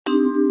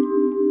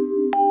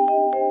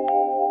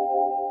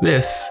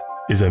This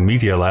is a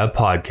Media Lab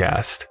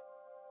podcast.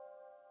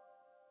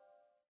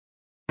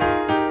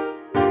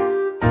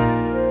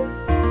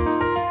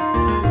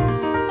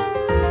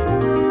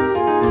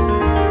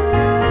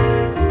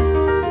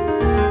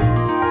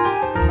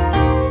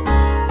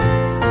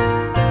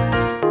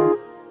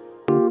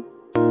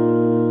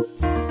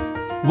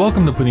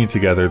 Welcome to Putting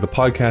Together, the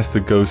podcast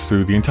that goes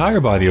through the entire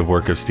body of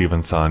work of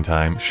Stephen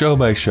Sondheim, show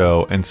by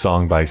show and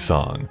song by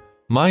song.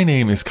 My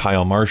name is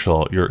Kyle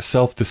Marshall, your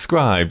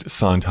self-described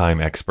Sondheim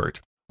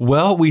expert.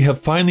 Well, we have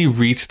finally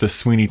reached the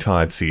Sweeney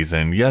Todd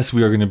season. Yes,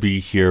 we are going to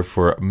be here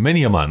for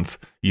many a month,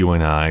 you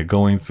and I,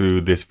 going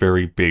through this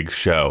very big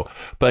show.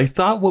 But I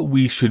thought what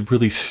we should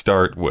really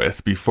start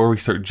with, before we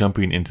start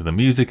jumping into the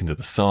music, into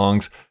the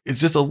songs,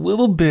 is just a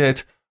little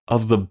bit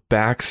of the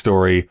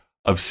backstory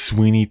of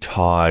Sweeney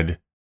Todd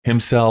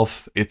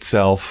himself,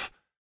 itself,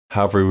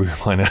 however we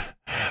want to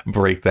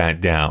break that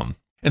down.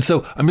 And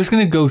so I'm just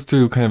going to go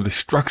through kind of the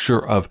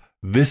structure of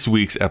this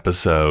week's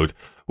episode,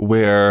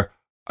 where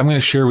I'm going to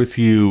share with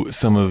you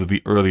some of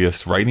the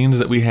earliest writings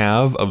that we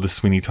have of the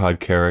Sweeney Todd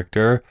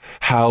character,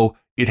 how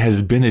it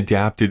has been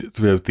adapted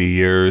throughout the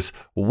years,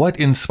 what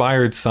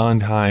inspired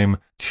Sondheim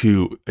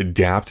to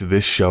adapt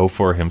this show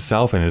for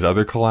himself and his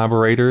other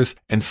collaborators,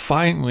 and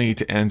finally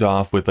to end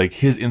off with like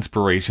his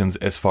inspirations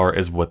as far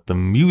as what the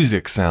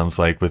music sounds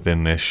like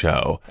within this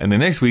show. And the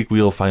next week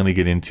we'll finally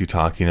get into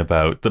talking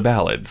about the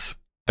ballads.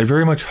 I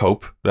very much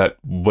hope that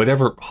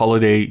whatever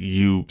holiday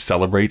you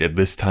celebrate at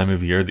this time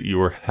of year, that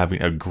you are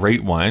having a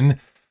great one.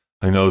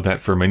 I know that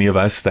for many of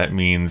us, that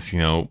means,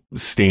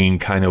 staying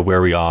kind of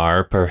where we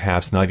are,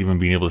 perhaps not even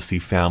being able to see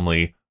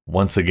family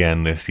once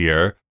again this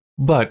year.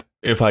 But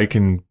if I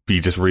can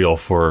be just real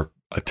for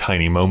a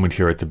tiny moment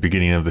here at the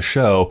beginning of the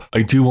show,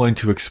 I do want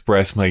to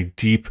express my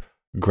deep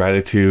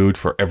gratitude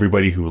for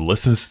everybody who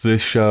listens to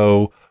this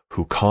show,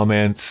 who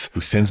comments,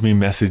 who sends me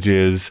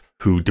messages,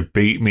 who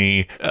debate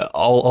me.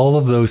 All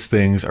of those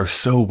things are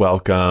so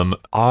welcome.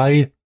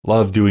 I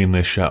love doing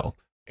this show.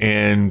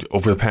 And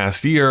over the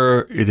past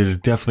year, it has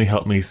definitely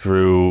helped me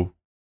through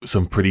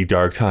some pretty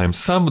dark times.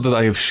 Some that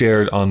I have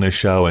shared on this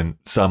show and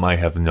some I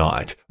have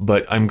not.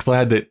 But I'm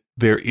glad that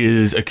there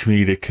is a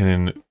community that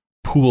can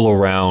pool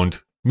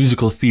around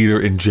musical theater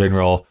in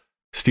general,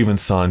 Stephen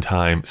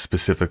Sondheim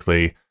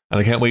specifically. And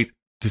I can't wait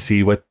to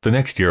see what the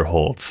next year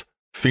holds.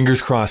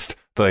 Fingers crossed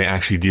that I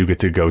actually do get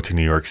to go to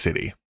New York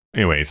City.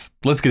 Anyways,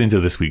 let's get into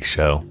this week's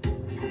show.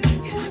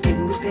 His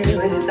skin was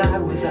pale and his eye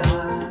was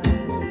eye.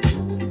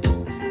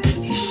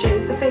 He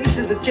shaved the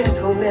faces of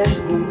gentlemen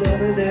who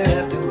never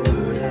thereafter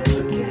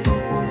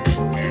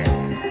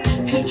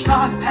again. He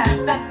trod a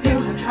path that few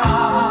have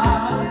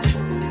trod.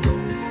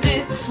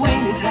 Did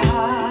Sweeney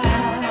Todd.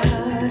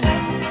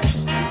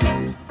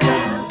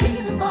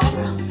 In the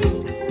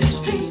Marlborough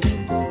Street.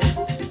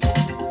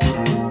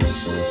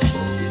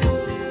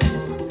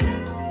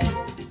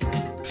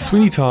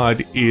 Sweeney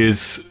Todd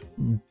is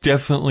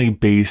definitely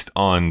based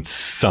on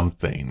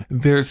something.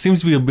 There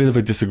seems to be a bit of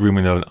a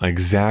disagreement on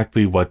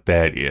exactly what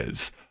that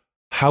is.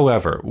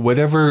 However,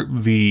 whatever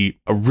the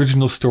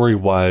original story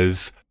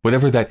was,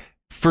 whatever that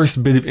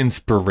first bit of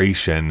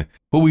inspiration,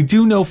 what we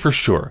do know for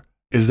sure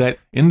is that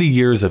in the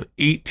years of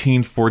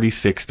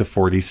 1846 to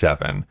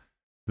 47,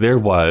 there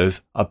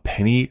was a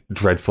penny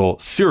dreadful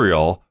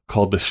serial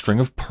called The String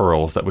of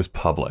Pearls that was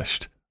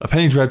published. A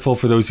penny dreadful,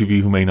 for those of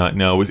you who may not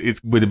know, it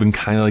would have been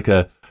kind of like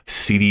a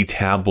seedy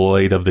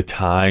tabloid of the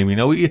time,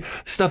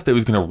 stuff that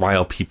was going to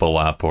rile people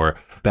up or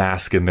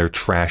bask in their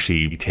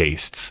trashy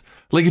tastes.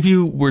 Like if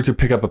you were to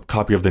pick up a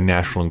copy of the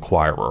National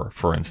Enquirer,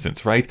 for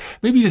instance, right?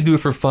 Maybe you just do it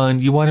for fun.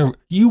 You want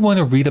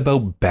to read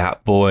about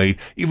Bat Boy,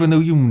 even though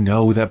you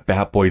know that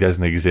Bat Boy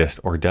doesn't exist,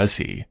 or does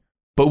he?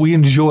 But we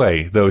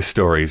enjoy those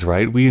stories,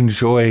 right? We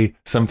enjoy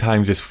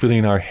sometimes just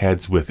filling our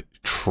heads with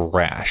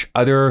trash,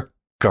 utter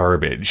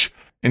garbage,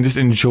 and just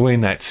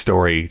enjoying that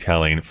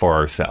storytelling for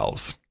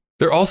ourselves.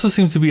 There also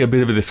seems to be a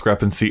bit of a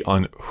discrepancy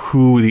on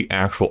who the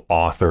actual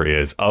author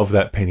is of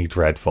that penny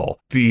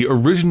dreadful. The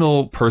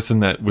original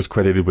person that was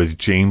credited was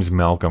James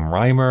Malcolm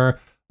Rymer,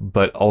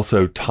 but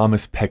also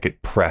Thomas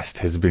Peckett Prest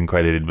has been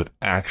credited with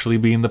actually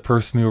being the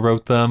person who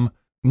wrote them.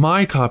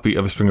 My copy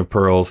of A String of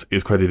Pearls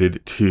is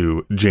credited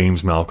to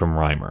James Malcolm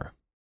Rymer.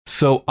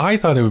 So I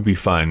thought it would be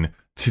fun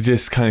to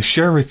just kind of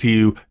share with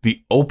you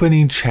the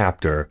opening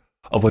chapter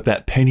of what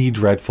that penny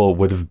dreadful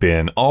would have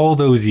been all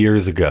those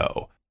years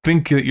ago.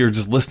 Think that you're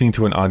just listening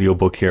to an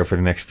audiobook here for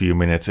the next few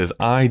minutes as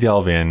I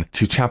delve in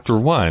to Chapter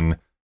 1,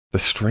 The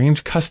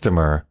Strange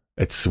Customer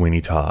at Sweeney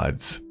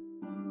Todd's.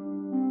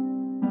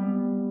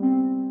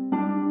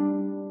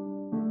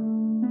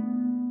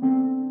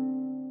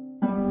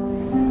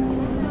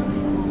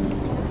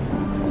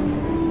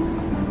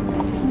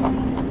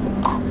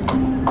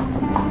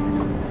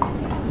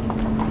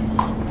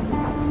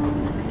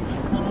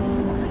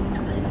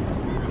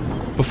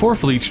 Before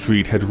Fleet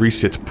Street had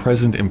reached its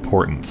present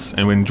importance,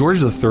 and when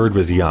George III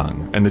was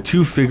young, and the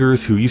two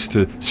figures who used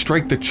to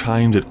strike the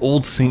chimes at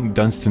Old St.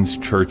 Dunstan's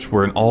Church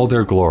were in all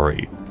their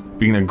glory,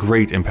 being a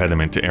great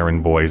impediment to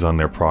errand boys on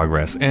their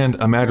progress, and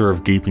a matter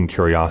of gaping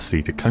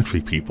curiosity to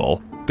country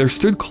people, There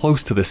stood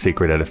close to the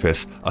sacred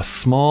edifice a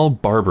small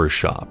barber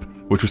shop,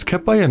 which was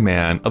kept by a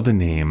man of the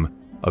name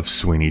of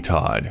Sweeney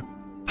Todd.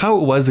 How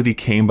it was that he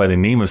came by the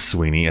name of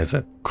Sweeney as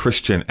a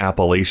Christian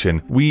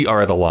appellation, we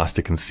are at a loss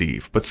to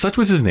conceive, but such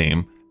was his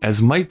name,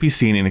 as might be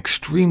seen in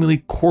extremely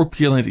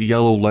corpulent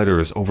yellow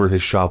letters over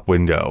his shop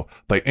window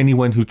by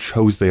anyone who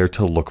chose there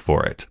to look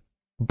for it.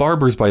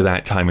 Barbers by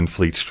that time in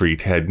Fleet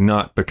Street had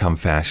not become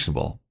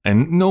fashionable,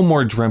 and no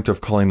more dreamt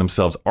of calling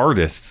themselves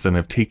artists than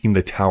of taking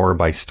the tower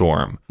by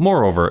storm.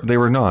 Moreover, they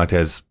were not,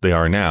 as they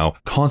are now,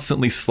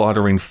 constantly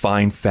slaughtering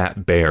fine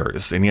fat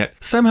bears, and yet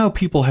somehow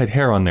people had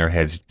hair on their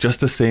heads just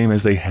the same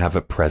as they have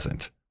at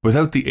present,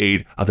 without the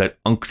aid of that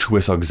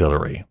unctuous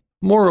auxiliary.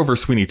 Moreover,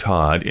 Sweeney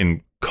Todd,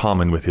 in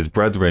common with his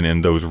brethren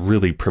in those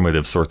really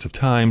primitive sorts of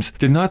times,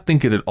 did not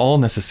think it at all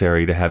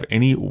necessary to have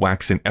any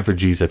waxen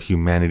effigies of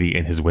humanity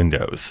in his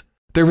windows.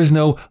 There was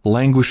no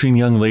languishing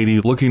young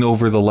lady looking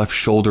over the left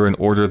shoulder in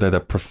order that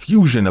a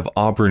profusion of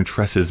auburn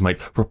tresses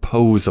might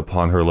repose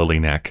upon her lily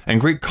neck,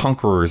 and great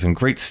conquerors and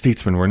great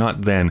statesmen were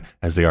not then,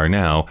 as they are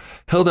now,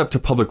 held up to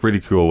public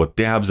ridicule with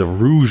dabs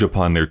of rouge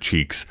upon their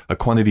cheeks, a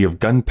quantity of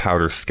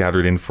gunpowder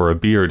scattered in for a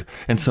beard,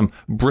 and some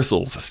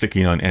bristles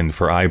sticking on end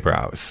for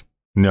eyebrows.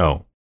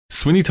 No.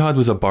 Sweeney Todd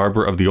was a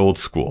barber of the old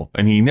school,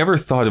 and he never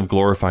thought of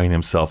glorifying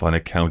himself on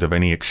account of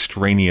any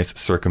extraneous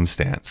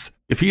circumstance.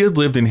 If he had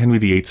lived in Henry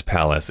VIII's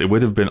palace, it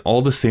would have been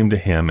all the same to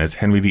him as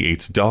Henry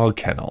VIII's dog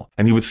kennel,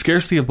 and he would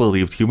scarcely have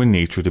believed human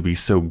nature to be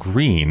so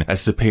green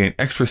as to pay an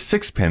extra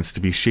sixpence to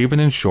be shaven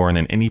and shorn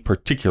in any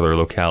particular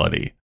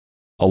locality.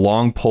 A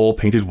long pole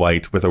painted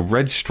white, with a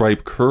red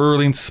stripe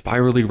curling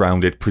spirally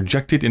round it,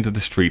 projected into the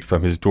street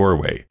from his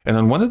doorway, and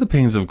on one of the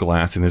panes of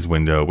glass in his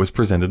window was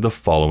presented the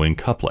following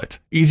couplet: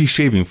 "Easy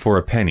shaving for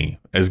a penny,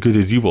 as good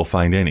as you will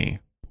find any."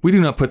 We do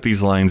not put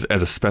these lines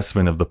as a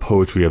specimen of the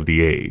poetry of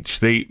the age.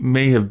 They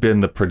may have been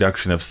the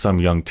production of some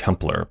young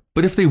Templar,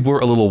 but if they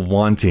were a little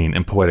wanting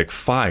in poetic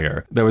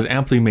fire, that was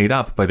amply made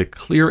up by the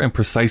clear and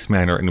precise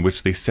manner in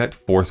which they set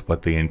forth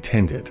what they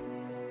intended.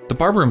 The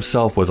barber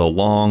himself was a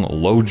long,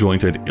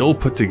 low-jointed,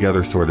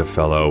 ill-put-together sort of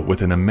fellow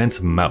with an immense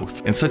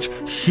mouth, and such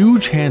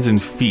huge hands and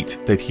feet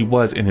that he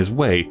was, in his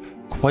way,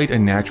 quite a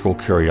natural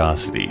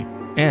curiosity.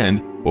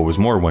 And, what was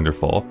more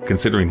wonderful,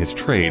 considering his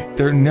trade,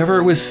 there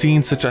never was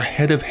seen such a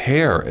head of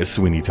hair as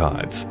Sweeney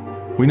Todd's.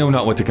 We know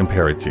not what to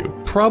compare it to.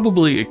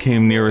 Probably it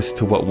came nearest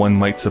to what one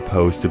might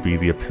suppose to be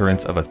the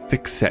appearance of a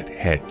thick-set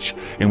hedge,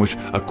 in which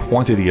a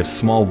quantity of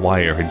small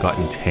wire had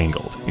gotten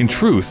tangled. In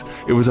truth,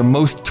 it was a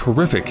most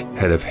terrific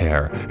head of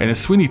hair, and as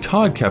Sweeney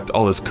Todd kept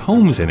all his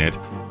combs in it,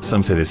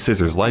 some said his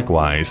scissors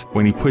likewise,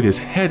 when he put his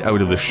head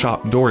out of the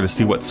shop door to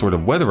see what sort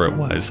of weather it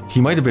was,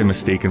 he might have been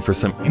mistaken for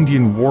some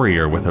Indian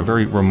warrior with a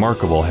very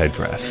remarkable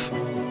headdress.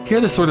 He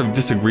had a sort of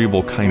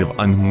disagreeable kind of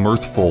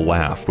unmirthful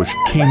laugh, which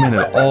came in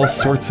at all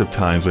sorts of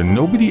times when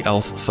nobody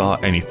else saw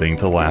anything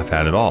to laugh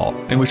at all,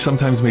 and which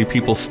sometimes made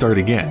people start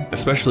again,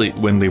 especially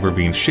when they were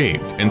being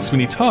shaved, and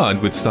Sweeney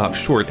Todd would stop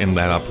short in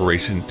that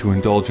operation to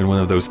indulge in one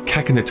of those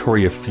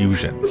cachinnatory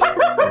effusions.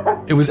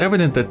 It was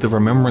evident that the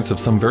remembrance of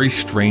some very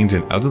strange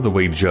and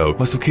out-of-the-way joke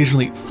must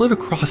occasionally flit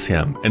across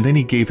him, and then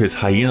he gave his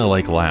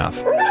hyena-like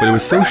laugh, but it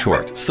was so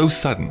short, so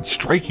sudden,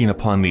 striking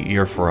upon the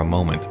ear for a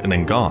moment, and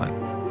then gone.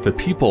 The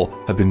people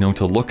have been known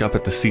to look up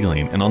at the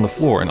ceiling and on the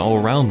floor and all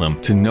around them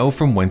to know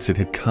from whence it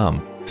had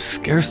come,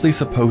 scarcely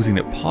supposing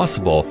it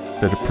possible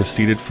that it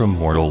proceeded from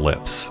mortal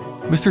lips.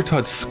 Mr.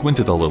 Todd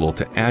squinted a little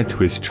to add to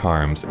his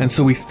charms, and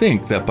so we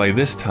think that by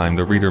this time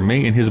the reader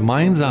may in his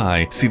mind's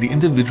eye see the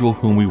individual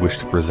whom we wish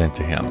to present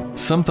to him.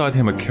 Some thought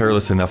him a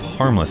careless enough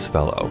harmless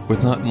fellow,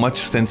 with not much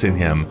sense in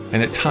him,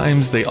 and at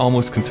times they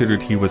almost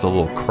considered he was a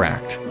little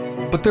cracked.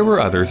 But there were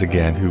others,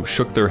 again, who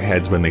shook their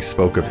heads when they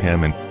spoke of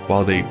him, and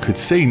while they could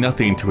say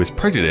nothing to his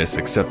prejudice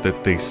except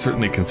that they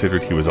certainly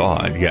considered he was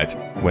odd, yet,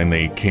 when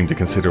they came to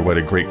consider what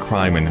a great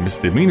crime and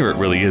misdemeanor it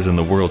really is in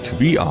the world to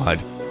be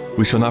odd,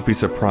 we shall not be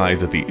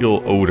surprised at the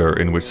ill odor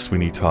in which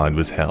Sweeney Todd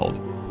was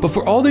held. But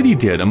for all that he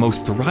did a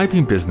most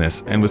thriving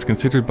business, and was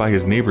considered by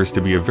his neighbors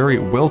to be a very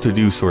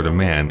well-to-do sort of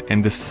man,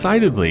 and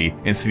decidedly,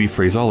 in city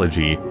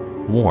phraseology,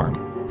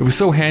 warm. It was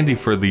so handy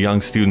for the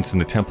young students in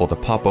the temple to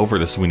pop over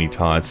to Sweeney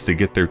Todd's to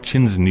get their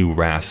chins new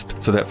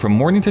rasped, so that from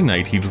morning to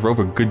night he drove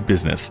a good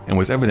business and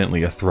was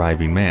evidently a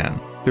thriving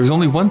man. There was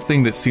only one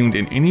thing that seemed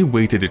in any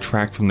way to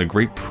detract from the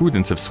great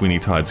prudence of Sweeney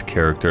Todd's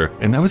character,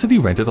 and that was that he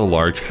rented a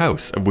large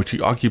house, of which he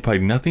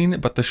occupied nothing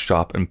but the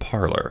shop and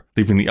parlor,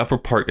 leaving the upper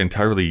part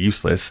entirely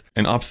useless,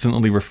 and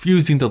obstinately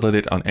refusing to let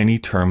it on any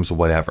terms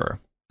whatever.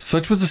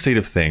 Such was the state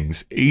of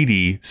things, AD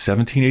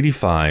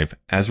 1785,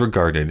 as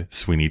regarded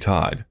Sweeney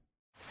Todd.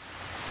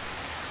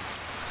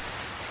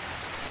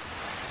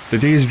 The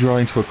day is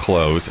drawing to a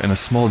close, and a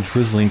small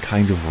drizzling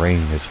kind of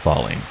rain is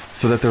falling,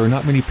 so that there are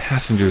not many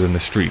passengers in the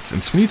streets,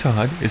 and Sweeney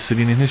Todd is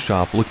sitting in his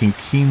shop looking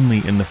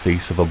keenly in the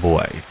face of a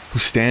boy, who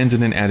stands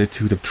in an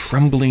attitude of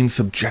trembling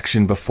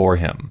subjection before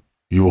him.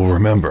 "You will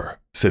remember,"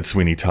 said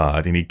Sweeney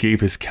Todd, and he gave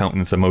his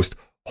countenance a most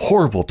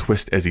horrible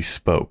twist as he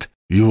spoke,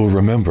 "you will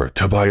remember,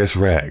 Tobias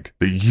Ragg,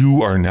 that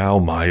you are now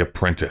my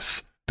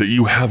apprentice. that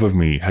you have of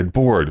me had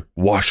board,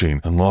 washing,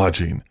 and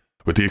lodging,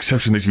 with the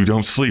exception that you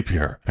don't sleep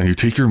here, and you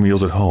take your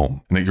meals at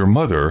home, and that your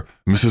mother,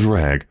 Mrs.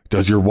 Ragg,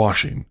 does your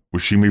washing,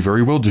 which she may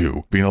very well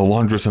do, being a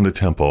laundress in the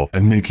temple,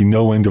 and making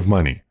no end of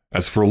money.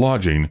 As for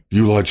lodging,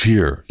 you lodge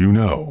here, you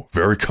know,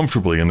 very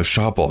comfortably in the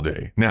shop all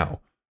day. Now,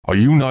 are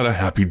you not a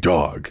happy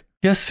dog?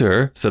 Yes,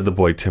 sir, said the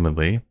boy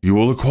timidly. You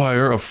will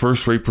acquire a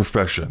first-rate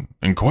profession,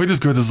 and quite as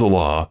good as the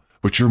law,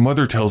 which your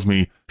mother tells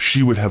me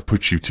she would have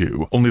put you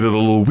to, only that a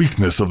little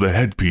weakness of the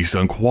headpiece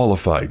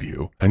unqualified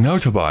you. And now,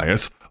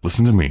 Tobias,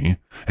 listen to me,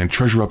 and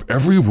treasure up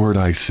every word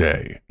I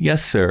say.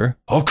 Yes, sir.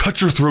 I'll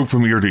cut your throat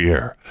from ear to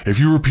ear if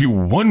you repeat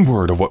one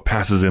word of what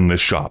passes in this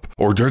shop,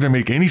 or dare to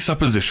make any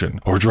supposition,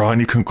 or draw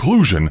any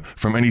conclusion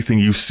from anything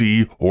you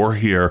see or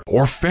hear,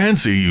 or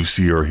fancy you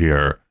see or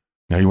hear.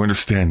 Now you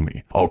understand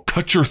me. I'll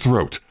cut your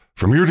throat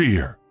from ear to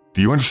ear.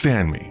 Do you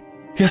understand me?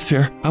 Yes,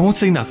 sir. I won't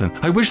say nothing.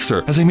 I wish,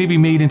 sir, as I may be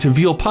made into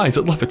veal pies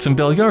at Luffett's and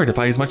Belliard if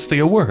I as much say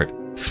a word.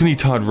 Sweeney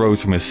Todd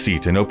rose from his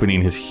seat, and opening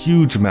his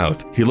huge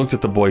mouth, he looked at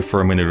the boy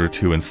for a minute or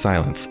two in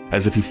silence,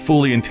 as if he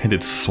fully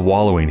intended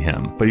swallowing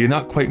him, but he had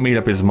not quite made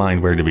up his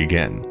mind where to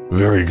begin.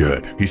 Very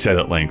good, he said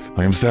at length.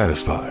 I am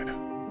satisfied.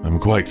 I'm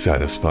quite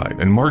satisfied.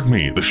 And mark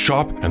me, the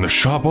shop, and the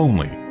shop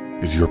only,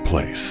 is your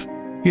place.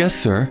 Yes,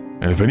 sir.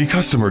 And if any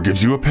customer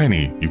gives you a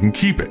penny, you can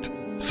keep it,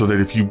 so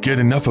that if you get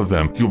enough of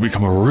them, you'll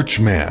become a rich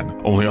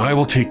man. Only I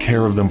will take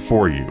care of them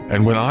for you,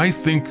 and when I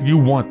think you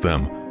want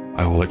them,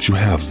 I will let you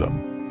have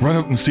them. Run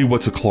out and see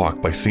what's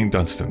o'clock by St.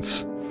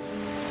 Dunstan's.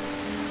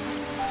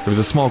 There was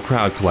a small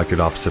crowd collected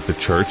opposite the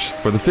church,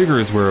 for the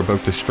figures were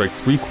about to strike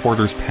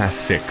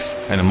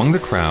 6:03, and among the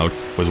crowd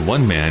was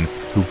one man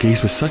who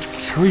gazed with such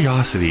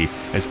curiosity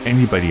as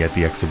anybody at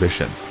the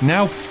exhibition.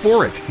 Now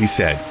for it, he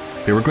said.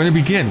 They were going to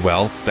begin,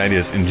 well, that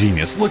is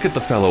ingenious. Look at the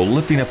fellow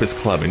lifting up his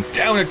club, and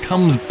down it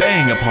comes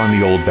bang upon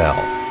the old bell.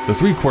 The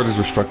 3/4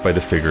 were struck by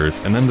the figures,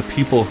 and then the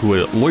people who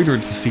had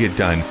loitered to see it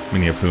done,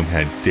 many of whom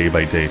had day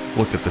by day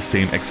looked at the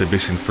same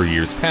exhibition for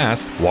years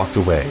past, walked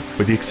away,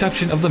 with the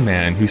exception of the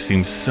man who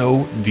seemed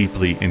so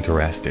deeply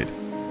interested.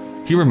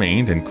 He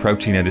remained, and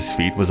crouching at his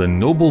feet was a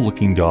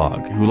noble-looking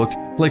dog, who looked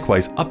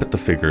likewise up at the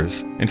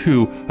figures, and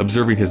who,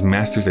 observing his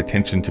master's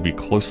attention to be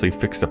closely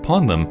fixed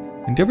upon them,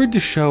 endeavored to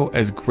show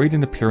as great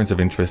an appearance of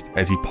interest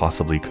as he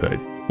possibly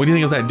could. What do you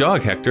think of that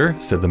dog, Hector?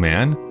 Said the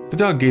man. The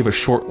dog gave a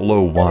short,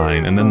 low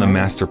whine, and then the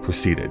master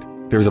proceeded.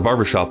 There's a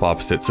barber shop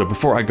opposite, so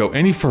before I go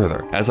any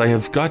further, as I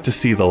have got to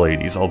see the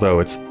ladies, although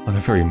it's on a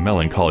very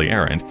melancholy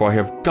errand, for I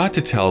have got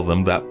to tell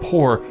them that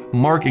poor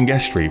Mark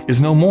Ingestreif is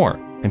no more,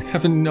 and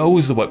heaven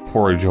knows what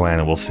poor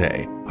Joanna will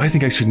say. I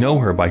think I should know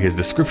her by his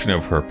description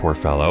of her, poor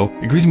fellow.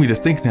 It grieves me to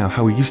think now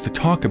how he used to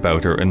talk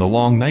about her in the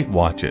long night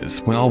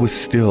watches, when all was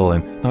still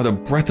and not a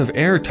breath of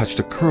air touched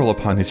a curl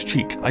upon his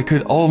cheek. I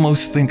could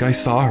almost think I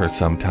saw her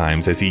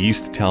sometimes, as he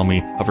used to tell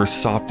me of her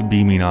soft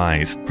beaming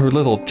eyes, her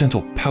little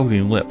gentle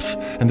pouting lips,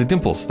 and the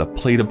dimples that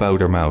played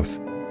about her mouth.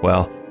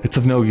 Well, it's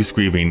of no use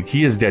grieving.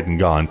 He is dead and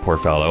gone, poor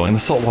fellow, and the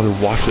salt water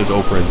washes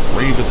over as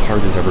brave as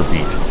heart as ever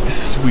beat. His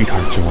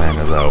sweetheart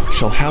Joanna, though,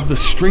 shall have the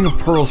string of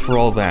pearls for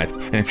all that,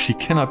 and if she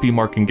cannot be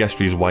Mark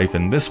Ingestreif's wife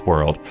in this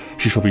world,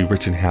 she shall be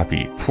rich and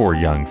happy, poor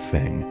young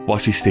thing, while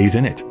she stays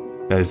in it.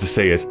 That is to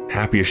say, as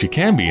happy as she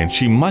can be, and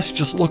she must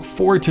just look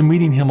forward to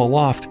meeting him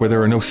aloft where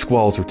there are no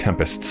squalls or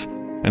tempests.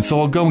 And so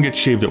I'll go and get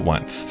shaved at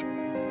once.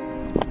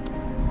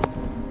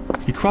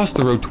 He crossed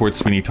the road towards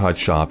Sweeney Todd's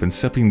shop, and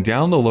stepping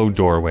down the low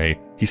doorway,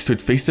 he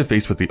stood face to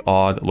face with the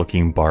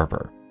odd-looking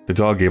barber. The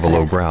dog gave a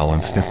low growl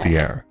and sniffed the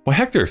air. "Why,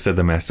 Hector," said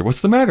the master,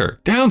 "what's the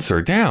matter? Down,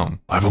 sir, down."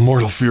 "I've a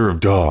mortal fear of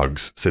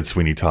dogs," said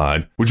Sweeney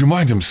Todd. "Would you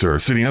mind him, sir,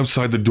 sitting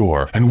outside the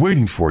door and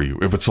waiting for you,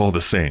 if it's all the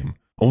same?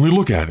 Only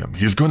look at him,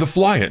 he's going to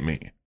fly at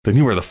me." "Then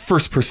you are the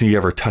first person he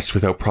ever touched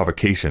without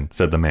provocation,"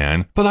 said the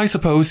man. "But I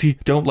suppose he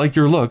don't like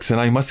your looks, and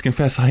I must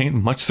confess I ain't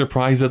much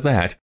surprised at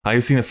that. I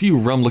have seen a few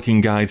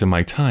rum-looking guys in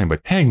my time,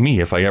 but hang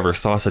me if I ever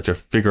saw such a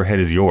figurehead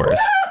as yours."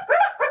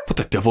 "What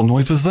the devil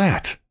noise was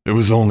that?" "It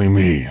was only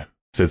me,"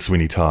 said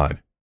Sweeney Todd.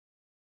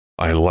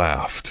 "I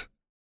laughed."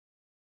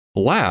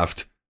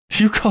 "Laughed?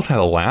 Do you call that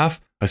a laugh?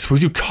 I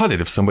suppose you caught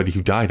it if somebody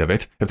who died of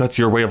it. If that's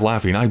your way of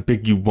laughing, I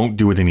beg you won't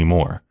do it any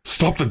more."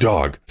 "Stop the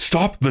dog!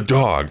 Stop the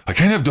dog! I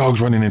can't have dogs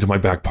running into my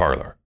back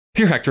parlor."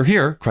 "Here, Hector,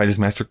 here!" cried his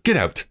master. "Get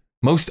out!"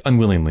 Most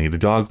unwillingly, the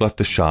dog left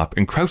the shop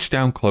and crouched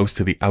down close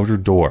to the outer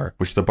door,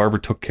 which the barber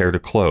took care to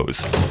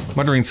close,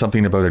 muttering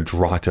something about a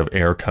draught of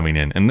air coming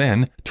in, and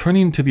then,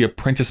 turning to the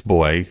apprentice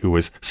boy, who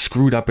was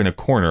screwed up in a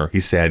corner, he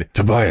said,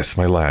 "Tobias,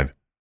 my lad,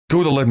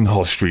 go to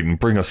Leadenhall Street and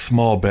bring a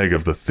small bag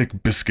of the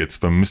thick biscuits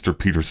from Mr.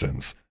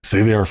 Peterson's.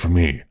 Say they are for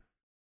me.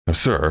 Now,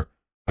 sir,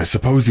 I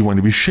suppose you want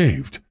to be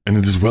shaved, and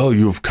it is well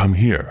you have come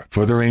here,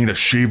 for there ain't a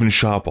shaven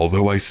shop,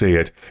 although I say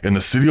it, in the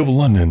city of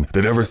London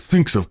that ever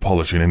thinks of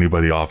polishing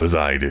anybody off as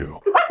I do."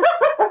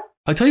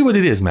 "I tell you what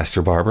it is,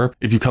 Master Barber,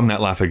 if you come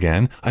that laugh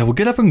again, I will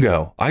get up and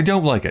go. I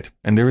don't like it,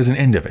 and there is an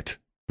end of it."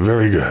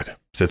 "Very good,"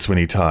 said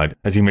Sweeney Todd,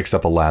 as he mixed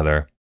up a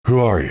lather. "Who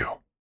are you?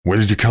 Where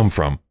did you come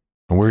from?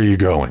 And where are you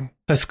going?"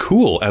 "That's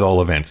cool, at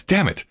all events.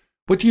 Damn it!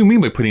 What do you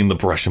mean by putting the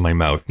brush in my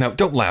mouth? Now,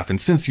 don't laugh,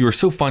 and since you are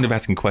so fond of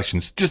asking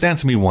questions, just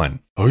answer me one.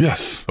 Oh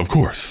yes, of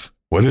course.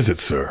 What is it,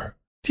 sir?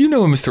 Do you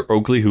know a Mr.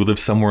 Oakley who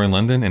lives somewhere in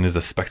London and is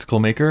a spectacle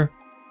maker?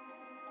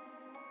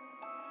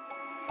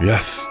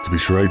 Yes, to be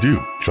sure I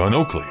do. John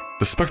Oakley,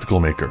 the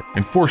spectacle maker,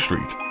 in 4th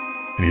Street.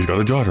 And he's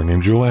got a daughter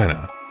named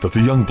Joanna, that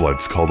the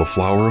Youngbloods call the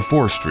Flower of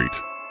 4th Street.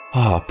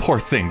 Ah, poor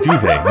thing, do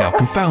they? Now,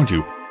 confound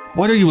you.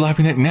 What are you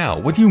laughing at now?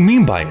 What do you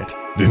mean by it?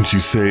 Didn't you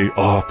say,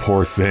 "Ah,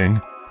 poor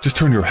thing"? Just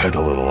turn your head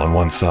a little on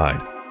one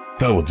side.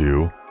 That will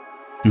do.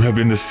 You have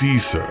been to sea,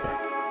 sir.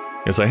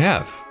 Yes, I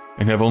have,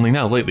 and have only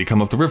now lately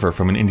come up the river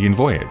from an Indian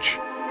voyage.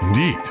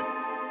 Indeed.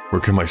 Where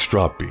can my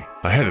strop be?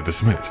 I had it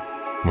this minute.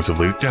 I must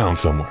have laid it down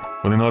somewhere,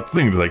 with an odd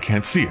thing that I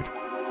can't see it.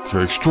 It's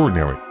very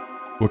extraordinary.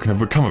 What can have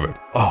become of it?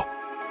 Oh,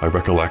 I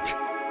recollect.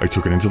 I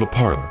took it into the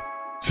parlor.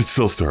 Sit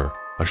still, sir.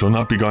 I shall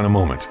not be gone a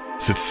moment.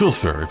 Sit still,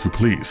 sir, if you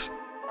please.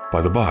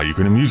 By the by, you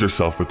can amuse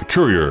yourself with the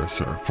courier,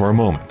 sir, for a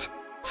moment.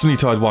 Sweeney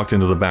Todd walked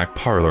into the back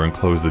parlor and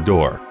closed the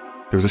door.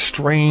 There was a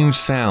strange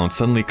sound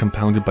suddenly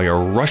compounded by a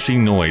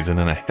rushing noise and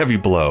then a heavy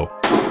blow.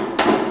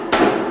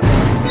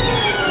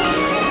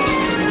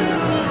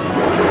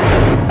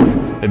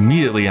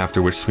 Immediately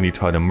after which Sweeney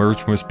Todd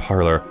emerged from his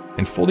parlor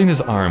and folding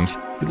his arms,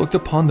 he looked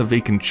upon the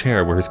vacant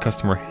chair where his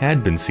customer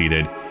had been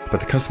seated, but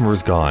the customer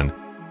was gone,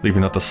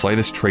 leaving not the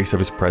slightest trace of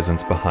his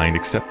presence behind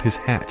except his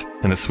hat,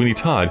 and that Sweeney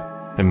Todd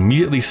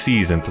immediately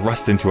seized and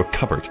thrust into a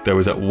cupboard that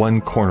was at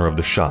one corner of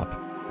the shop.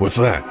 "What's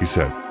that?" he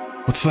said.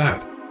 "What's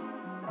that?"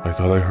 "I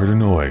thought I heard a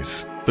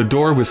noise." The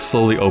door was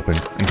slowly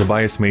opened, and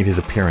Tobias made his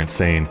appearance,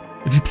 saying,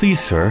 "If you please,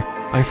 sir,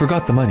 I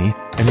forgot the money,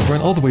 and have run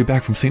all the way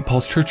back from St.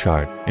 Paul's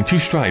churchyard." In 2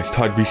 strides,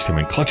 Todd reached him,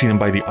 and clutching him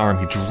by the arm,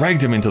 he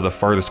dragged him into the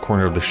farthest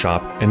corner of the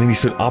shop, and then he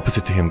stood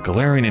opposite to him,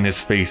 glaring in his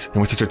face,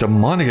 and with such a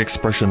demonic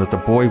expression that the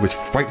boy was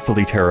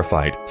frightfully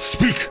terrified.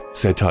 "Speak,"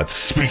 said Todd,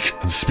 "speak,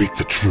 and speak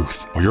the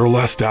truth, or your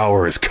last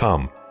hour is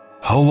come.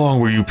 How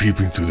long were you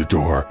peeping through the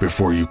door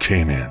before you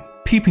came in?"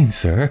 "Peeping,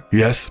 sir."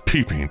 "Yes,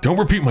 peeping. Don't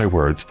repeat my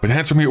words, but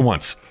answer me at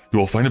once. You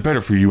will find it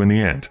better for you in the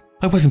end."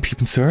 "I wasn't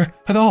peeping, sir,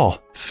 at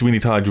all." Sweeney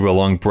Todd drew a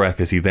long breath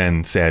as he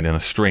then said in a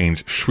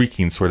strange,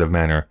 shrieking sort of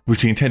manner,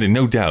 which he intended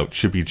no doubt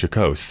should be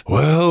jocose.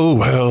 "Well,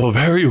 well,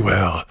 very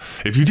well.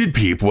 If you did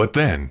peep, what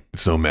then?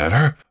 It's no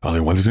matter. I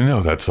only wanted to know,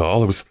 that's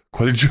all. It was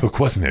quite a joke,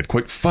 wasn't it?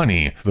 Quite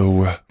funny,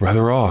 though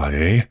rather odd,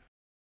 eh?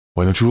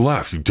 Why don't you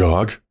laugh, you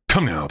dog?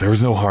 Come now, there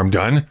is no harm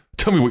done.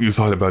 Tell me what you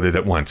thought about it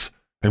at once,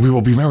 and we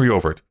will be merry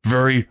over it.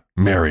 Very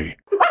merry."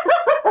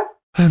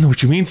 "I don't know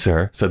what you mean,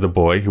 sir," said the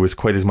boy, who was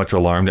quite as much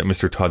alarmed at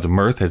Mr. Todd's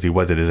mirth as he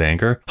was at his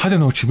anger. "I don't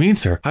know what you mean,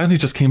 sir. I only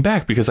just came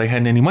back because I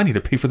hadn't any money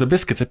to pay for the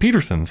biscuits at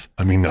Peterson's."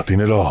 "I mean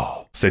nothing at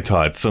all," said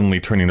Todd, suddenly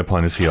turning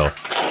upon his heel.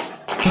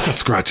 "What's that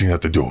scratching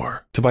at the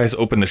door?" Tobias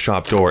opened the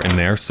shop door, and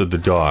there stood the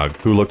dog,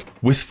 who looked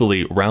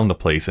wistfully round the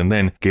place and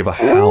then gave a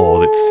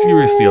howl that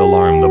seriously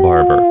alarmed the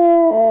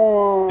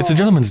barber. "It's a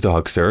gentleman's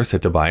dog, sir,"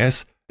 said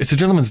Tobias. "It's a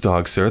gentleman's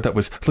dog, sir, that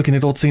was looking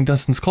at old St.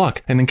 Dunstan's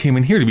clock and then came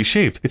in here to be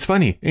shaved. It's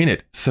funny, ain't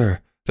it, sir,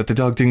 that the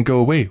dog didn't go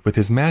away with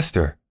his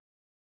master."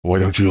 "Why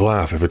don't you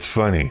laugh if it's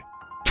funny?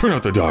 Turn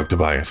out the dog,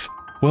 Tobias.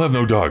 We'll have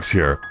no dogs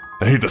here.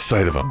 I hate the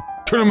sight of them.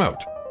 Turn him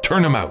out.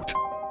 Turn him out."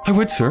 "I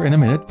would, sir, in a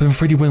minute, but I'm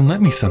afraid he wouldn't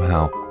let me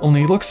somehow.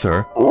 Only look,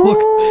 sir.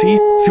 Look, see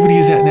what he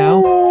is at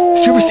now?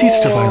 Did you ever see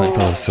such a violent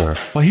fellow, sir?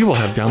 Why, he will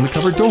have down the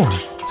cupboard door."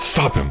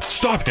 "Stop him!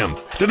 Stop him!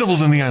 The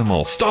devil's in the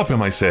animal! Stop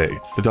him, I say!"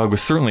 The dog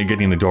was certainly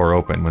getting the door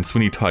open when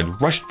Sweeney Todd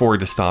rushed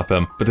forward to stop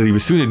him, but that he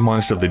was soon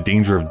admonished of the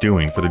danger of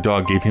doing, for the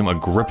dog gave him a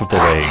grip of the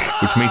leg,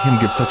 which made him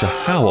give such a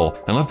howl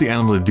and left the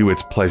animal to do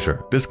its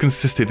pleasure. This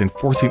consisted in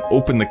forcing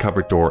open the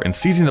cupboard door and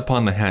seizing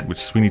upon the hat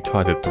which Sweeney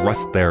Todd had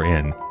thrust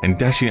therein, and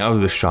dashing out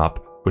of the shop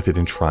with it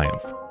in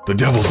triumph. "The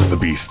devil's in the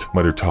beast,"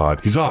 muttered Todd.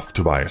 "He's off,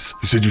 Tobias.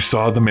 You said you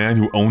saw the man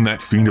who owned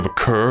that fiend of a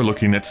cur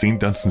looking at St.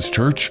 Dunstan's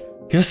church?"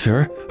 "Yes,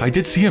 sir, I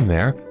did see him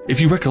there.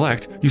 If you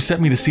recollect, you sent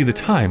me to see the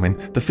time, and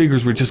the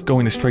figures were just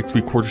going to strike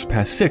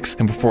 6:15,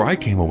 and before I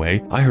came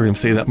away, I heard him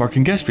say that Mark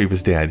and Gestrey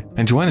was dead,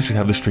 and Joanna should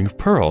have the string of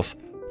pearls.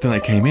 Then I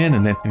came in,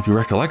 and then, if you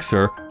recollect,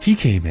 sir, he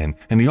came in,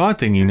 and the odd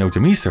thing, you know, to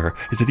me, sir,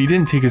 is that he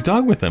didn't take his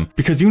dog with him,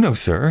 because you know,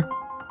 sir."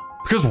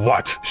 "Because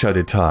what?"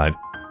 shouted Todd.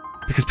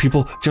 "Because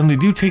people generally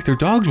do take their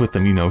dogs with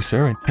them, you know,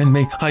 sir, and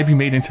may I be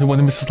made into one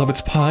of Mrs. Lovett's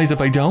pies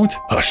if I don't?"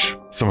 "Hush!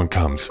 Someone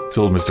comes. It's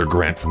old Mr.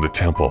 Grant from the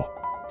temple."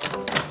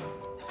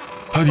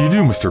 "How do you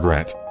do, Mr.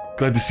 Grant?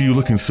 Glad to see you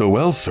looking so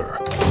well, sir.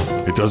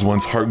 It does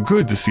one's heart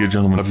good to see a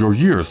gentleman of your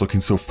years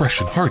looking so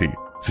fresh and hearty.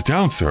 Sit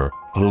down, sir.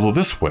 A little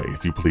this way,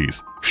 if you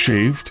please.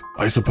 Shaved,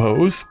 I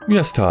suppose?"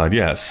 "Yes, Todd,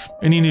 yes.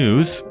 Any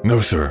news?"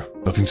 "No, sir.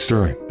 Nothing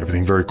stirring.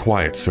 Everything very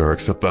quiet, sir,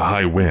 except the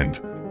high wind.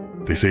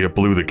 They say it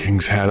blew the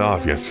king's hat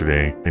off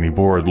yesterday, and he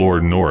bored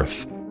Lord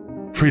North's.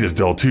 Trade is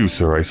dull too,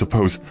 sir. I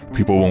suppose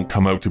people won't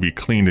come out to be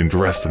cleaned and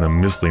dressed in a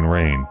mizzling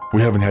rain.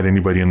 We haven't had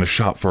anybody in the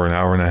shop for an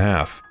hour and a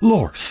half."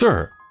 "Lord,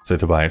 sir," said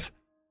Tobias,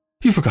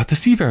 "you forgot the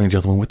seafaring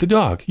gentleman with the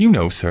dog, you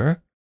know, sir."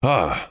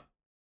 "Ah,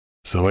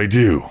 so I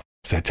do,"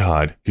 said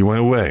Todd. "He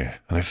went away,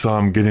 and I saw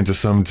him get into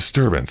some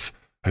disturbance,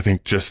 I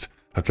think just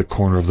at the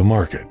corner of the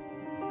market."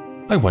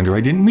 I wonder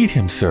I didn't meet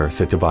him, sir,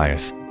 said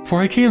Tobias,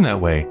 for I came that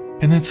way,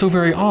 and it's so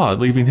very odd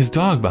leaving his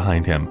dog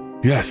behind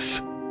him.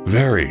 Yes,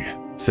 very,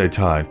 said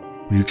Todd.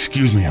 Will you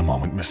excuse me a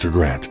moment, Mr.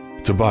 Grant?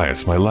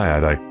 Tobias, my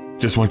lad, I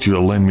just want you to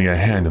lend me a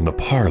hand in the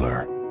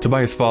parlor.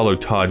 Tobias followed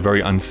Todd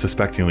very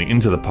unsuspectingly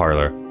into the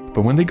parlor,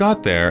 but when they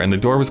got there and the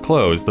door was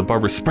closed, the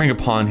barber sprang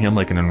upon him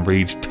like an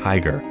enraged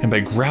tiger, and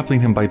by grappling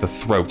him by the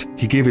throat,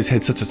 he gave his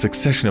head such a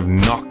succession of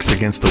knocks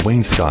against the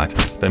wainscot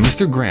that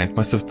Mr. Grant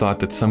must have thought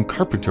that some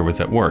carpenter was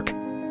at work.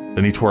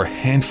 Then he tore a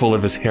handful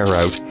of his hair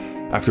out,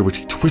 after which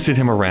he twisted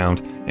him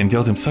around and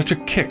dealt him such a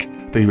kick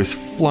that he was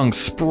flung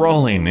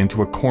sprawling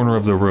into a corner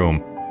of the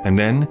room, and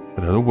then,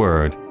 without a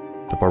word,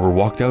 the barber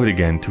walked out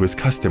again to his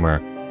customer,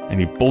 and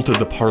he bolted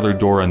the parlor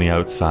door on the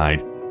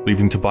outside,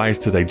 leaving Tobias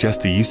to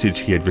digest the usage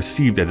he had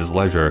received at his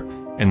leisure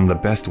and in the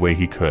best way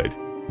he could.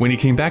 When he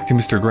came back to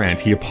Mr.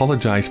 Grant, he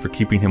apologized for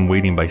keeping him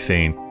waiting by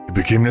saying, It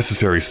became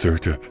necessary, sir,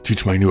 to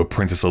teach my new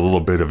apprentice a little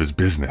bit of his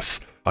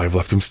business. I've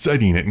left him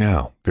studying it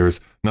now. There's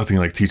nothing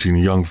like teaching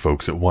young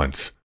folks at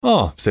once.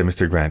 Oh, said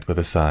Mr. Grant with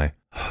a sigh.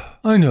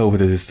 I know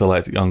what it is to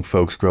let young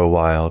folks grow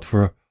wild,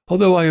 for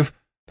although I have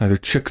neither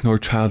chick nor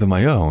child of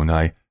my own,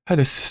 I had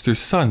a sister's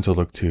son to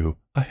look to,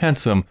 a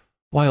handsome,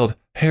 wild,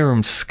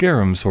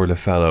 harum-scarum sort of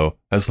fellow,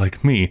 as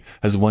like me,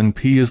 as one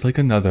pea is like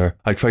another.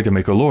 I tried to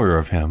make a lawyer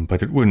of him,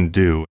 but it wouldn't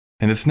do,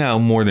 and it's now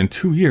more than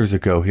 2 years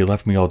ago he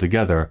left me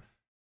altogether,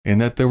 in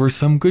that there were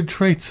some good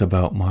traits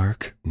about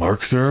Mark.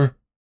 Mark, sir?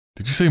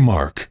 Did you say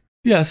Mark?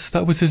 Yes,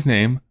 that was his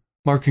name.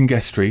 Mark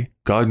Ingestry.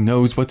 God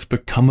knows what's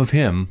become of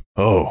him.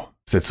 Oh,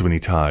 said Sweeney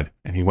Todd,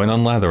 and he went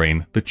on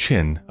lathering the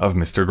chin of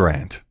Mr.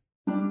 Grant.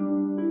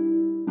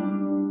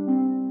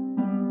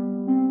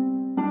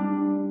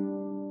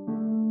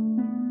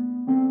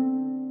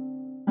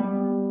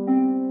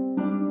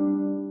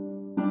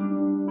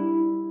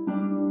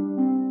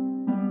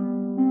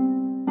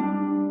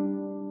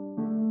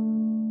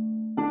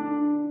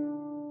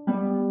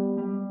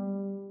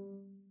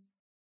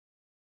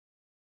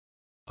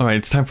 All right,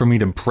 it's time for me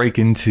to break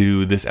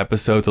into this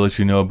episode to let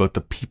you know about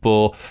the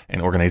people and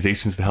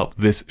organizations that help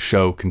this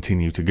show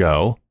continue to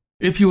go.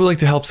 If you would like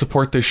to help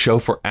support this show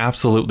for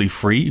absolutely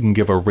free, you can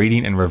give a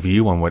rating and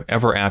review on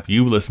whatever app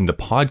you listen to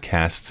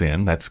podcasts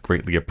in. That's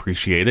greatly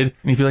appreciated.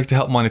 And if you'd like to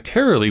help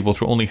monetarily,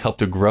 which will only help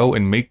to grow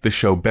and make the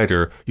show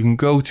better, you can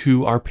go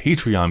to our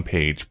Patreon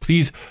page.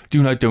 Please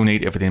do not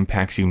donate if it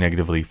impacts you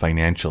negatively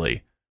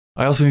financially.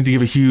 I also need to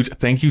give a huge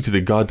thank you to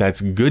the God That's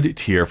Good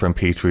tier from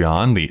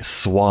Patreon, the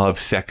suave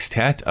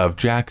sextet of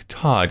Jack,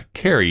 Todd,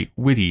 Carrie,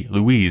 Whitty,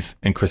 Louise,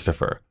 and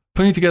Christopher.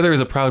 Putting Together is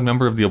a proud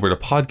member of the Alberta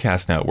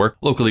Podcast Network,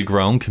 locally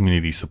grown,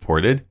 community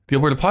supported. The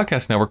Alberta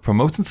Podcast Network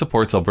promotes and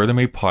supports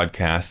Alberta-made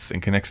podcasts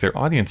and connects their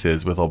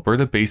audiences with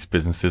Alberta-based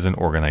businesses and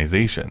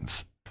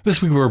organizations.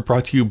 This week we were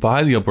brought to you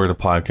by the Alberta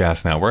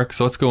Podcast Network,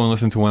 so let's go and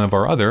listen to one of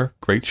our other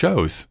great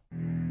shows.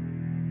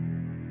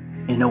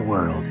 In a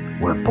world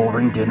where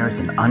boring dinners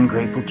and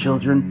ungrateful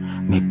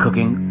children make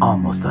cooking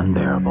almost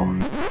unbearable.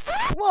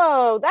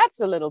 Whoa, that's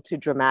a little too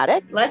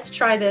dramatic. Let's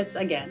try this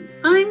again.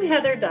 I'm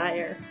Heather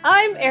Dyer.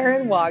 I'm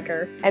Erin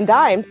Wager. And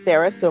I'm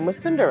Sarah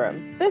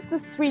Somasundaram. This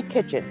is Three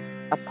Kitchens,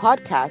 a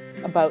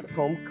podcast about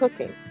home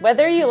cooking.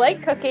 Whether you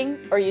like cooking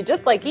or you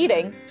just like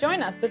eating,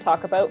 join us to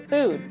talk about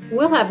food.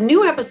 We'll have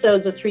new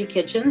episodes of Three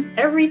Kitchens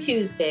every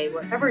Tuesday,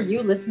 wherever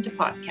you listen to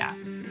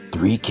podcasts.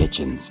 Three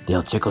Kitchens.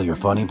 They'll tickle your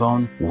funny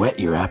bone, whet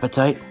your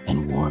appetite,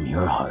 and warm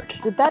your heart.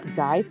 Did that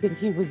guy think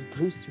he was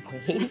Bruce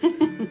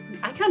Wayne?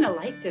 I kind of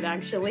liked it,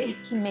 actually.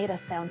 He made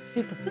us sound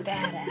super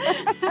badass.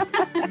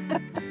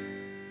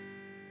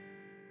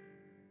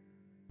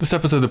 This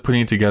episode of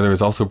Putting It Together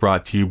is also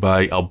brought to you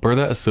by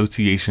Alberta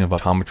Association of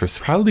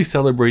Optometrists, proudly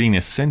celebrating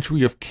a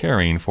century of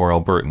caring for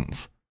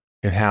Albertans.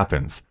 It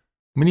happens.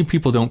 Many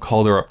people don't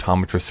call their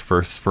optometrist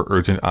first for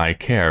urgent eye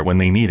care when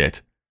they need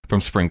it. From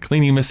spring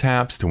cleaning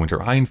mishaps to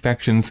winter eye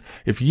infections,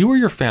 if you or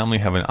your family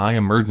have an eye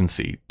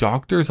emergency,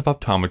 doctors of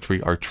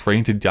optometry are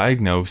trained to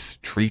diagnose,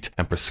 treat,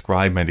 and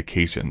prescribe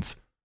medications.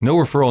 No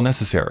referral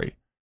necessary.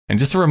 And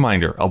just a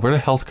reminder, Alberta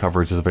health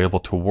coverage is available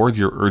towards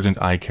your urgent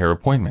eye care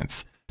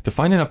appointments. To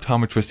find an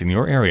optometrist in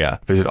your area,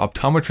 visit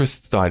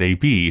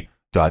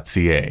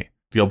optometrists.ab.ca.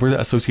 The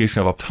Alberta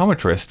Association of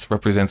Optometrists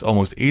represents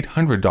almost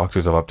 800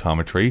 doctors of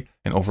optometry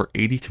in over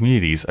 80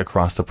 communities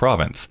across the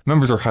province.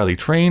 Members are highly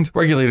trained,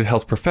 regulated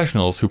health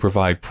professionals who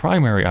provide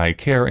primary eye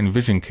care and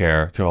vision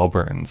care to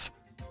Albertans.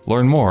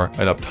 Learn more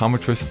at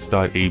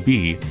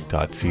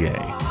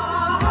optometrists.ab.ca.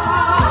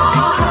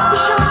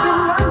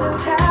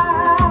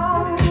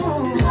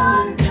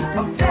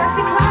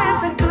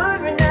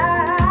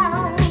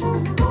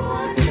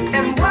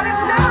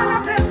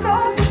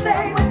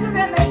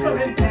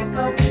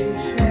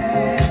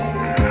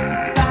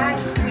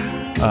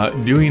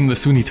 Doing the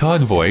Sweeney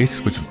Todd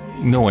voice, which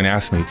no one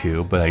asked me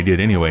to, but I did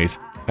anyways,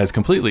 has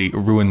completely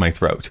ruined my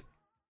throat.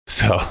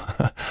 So,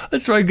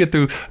 let's try and get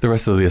through the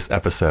rest of this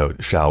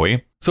episode, shall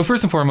we? So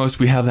first and foremost,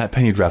 we have that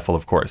penny dreadful,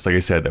 of course, like I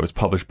said, that was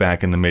published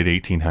back in the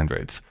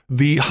mid-1800s.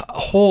 The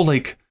whole,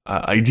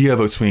 idea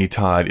about Sweeney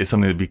Todd is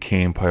something that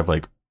became part of,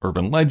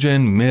 urban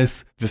legend,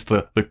 myth, just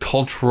the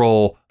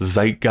cultural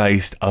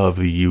zeitgeist of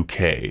the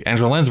UK.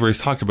 Angela Lansbury's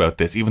talked about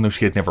this, even though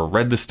she had never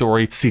read the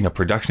story, seen a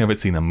production of it,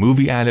 seen a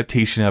movie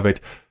adaptation of it.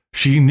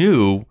 She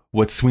knew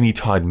what Sweeney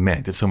Todd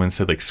meant. If someone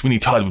said, like, Sweeney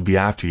Todd would be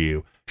after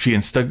you, she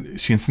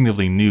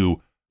instinctively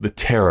knew the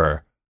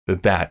terror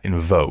that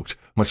invoked,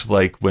 much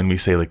like when we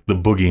say, like, the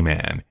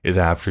boogeyman is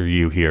after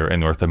you here in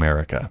North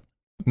America.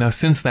 Now,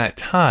 since that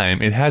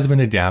time, it has been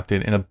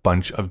adapted in a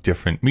bunch of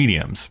different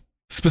mediums.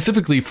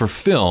 Specifically for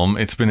film,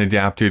 it's been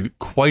adapted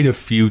quite a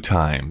few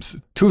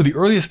times. Two of the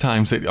earliest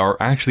times that are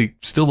actually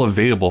still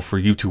available for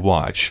you to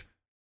watch.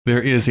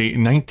 There is a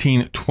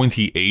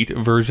 1928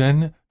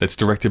 version that's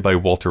directed by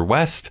Walter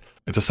West.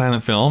 It's a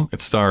silent film.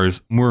 It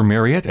stars Moore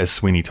Marriott as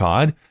Sweeney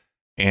Todd,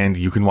 and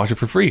you can watch it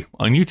for free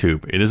on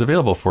YouTube. It is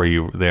available for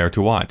you there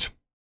to watch.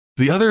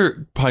 The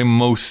other, probably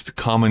most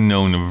common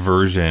known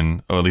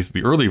version, or at least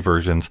the early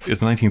versions, is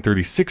the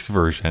 1936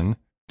 version,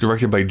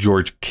 directed by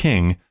George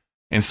King,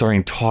 and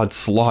starring Todd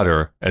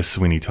Slaughter as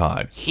Sweeney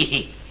Todd.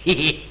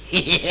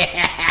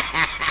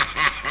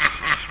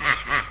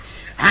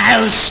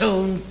 I'll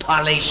soon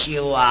polish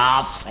you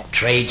off.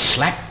 Trade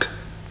slack.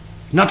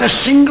 Not a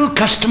single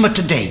customer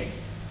today.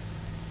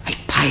 I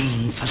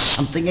pine for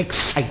something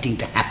exciting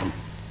to happen.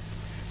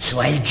 So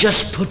I'll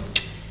just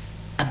put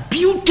a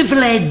beautiful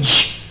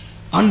edge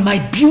on my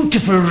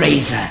beautiful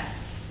razor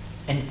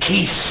in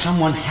case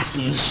someone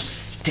happens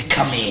to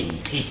come in.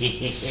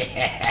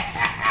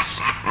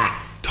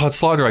 Todd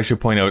Slaughter, I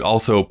should point out,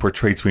 also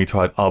portrayed Sweeney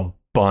Todd a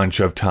bunch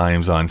of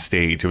times on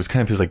stage. It was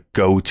kind of his like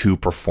go-to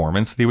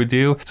performance that he would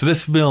do. So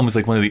this film is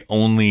like one of the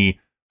only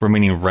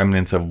remaining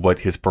remnants of what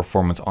his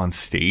performance on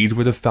stage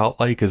would have felt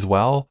like as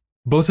well.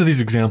 Both of these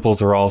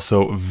examples are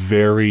also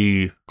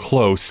very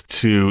close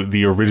to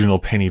the original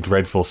Penny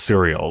Dreadful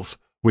serials,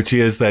 which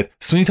is that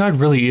Sweeney Todd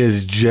really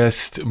is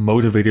just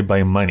motivated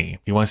by money.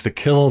 He wants to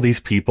kill all these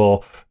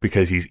people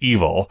because he's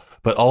evil,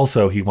 but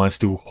also he wants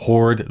to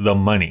hoard the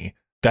money.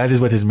 That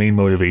is what his main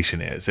motivation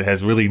is. It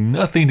has really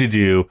nothing to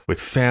do with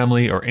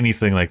family or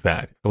anything like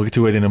that. We'll get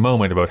to it in a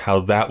moment about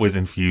how that was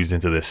infused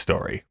into this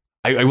story.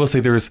 I will say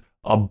there's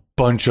a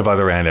bunch of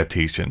other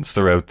adaptations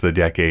throughout the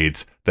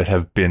decades that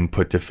have been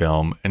put to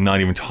film, and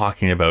not even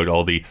talking about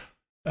all the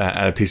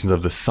adaptations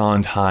of the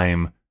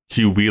Sondheim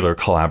Hugh Wheeler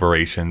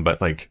collaboration,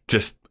 but like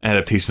just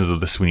adaptations of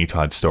the Sweeney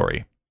Todd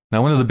story.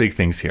 Now, one of the big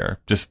things here,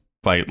 just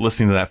by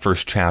listening to that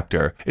first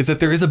chapter, is that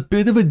there is a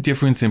bit of a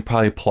difference in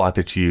probably plot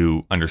that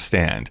you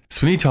understand.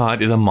 Sweeney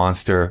Todd is a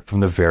monster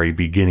from the very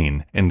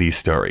beginning in these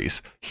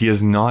stories. He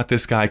is not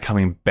this guy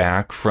coming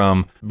back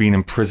from being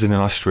imprisoned in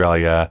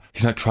Australia.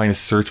 He's not trying to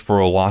search for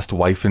a lost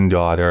wife and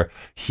daughter.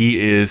 He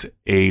is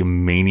a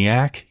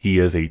maniac. He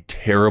is a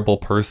terrible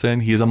person.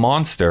 He is a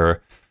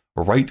monster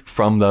right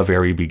from the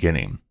very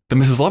beginning. The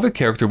Mrs. Lovett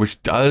character,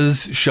 which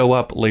does show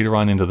up later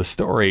on into the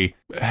story,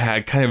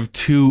 had kind of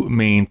two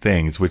main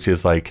things, which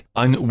is like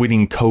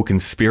unwitting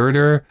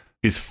co-conspirator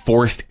is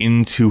forced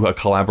into a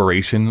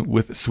collaboration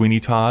with Sweeney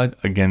Todd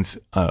against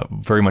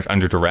very much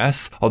under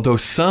duress. Although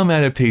some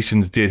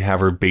adaptations did have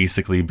her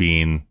basically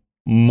being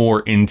more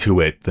into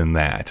it than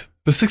that.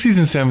 The 60s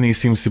and 70s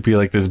seems to be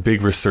like this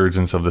big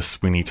resurgence of the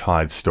Sweeney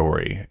Todd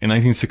story. In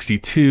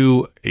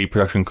 1962, a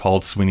production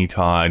called Sweeney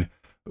Todd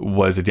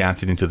was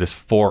adapted into this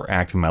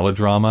 4-act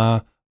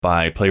melodrama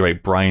by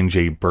playwright Brian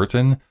J.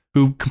 Burton,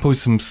 who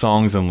composed some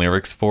songs and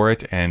lyrics for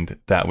it, and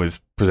that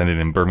was presented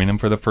in Birmingham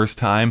for the first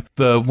time.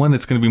 The one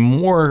that's going to be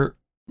more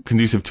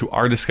conducive to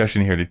our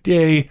discussion here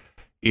today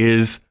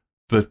is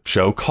the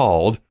show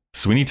called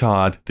Sweeney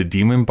Todd, The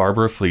Demon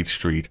Barber of Fleet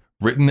Street,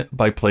 written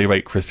by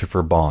playwright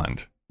Christopher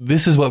Bond.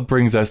 This is what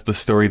brings us the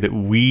story that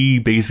we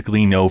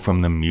basically know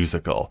from the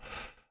musical.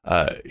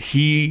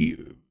 He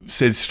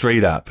said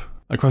straight up,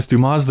 across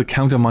Dumas' The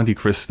Count of Monte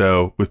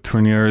Cristo, with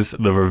Tourneure's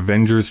The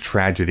Revenger's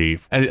Tragedy,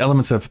 added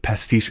elements of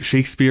pastiche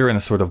Shakespeare and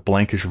a sort of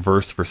blankish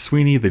verse for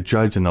Sweeney, the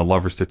judge, and the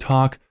lovers to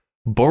talk,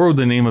 borrowed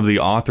the name of the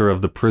author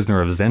of The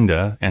Prisoner of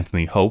Zenda,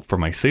 Anthony Hope, for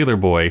my sailor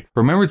boy,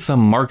 remembered some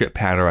market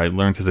patter I'd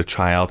learned as a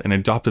child, and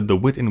adopted the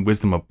wit and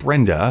wisdom of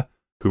Brenda,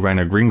 who ran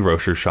a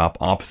greengrocer's shop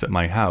opposite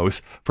my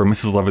house, for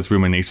Mrs. Lovett's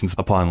ruminations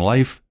upon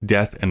life,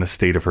 death, and the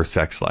state of her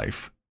sex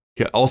life.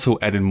 He also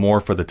added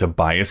more for the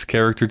Tobias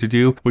character to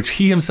do, which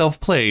he himself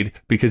played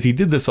because he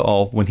did this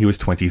all when he was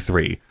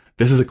 23.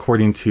 This is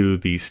according to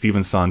the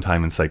Stephen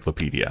Sondheim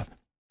Encyclopedia.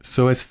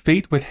 So as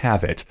fate would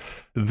have it,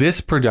 this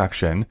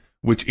production,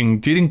 which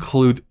did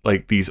include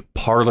like these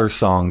parlor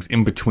songs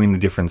in between the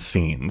different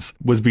scenes,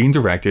 was being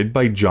directed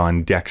by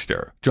John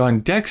Dexter.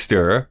 John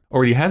Dexter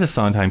already had a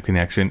Sondheim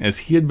connection as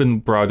he had been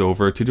brought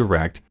over to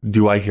direct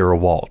Do I Hear a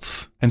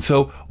Waltz? And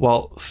so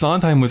while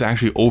Sondheim was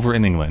actually over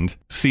in England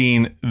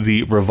seeing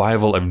the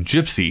revival of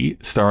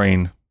Gypsy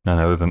starring none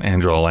other than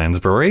Angela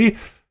Lansbury,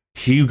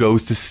 he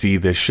goes to see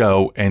this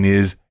show and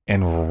is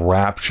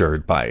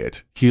enraptured by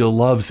it. He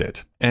loves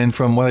it. And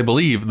from what I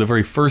believe, the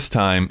very first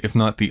time, if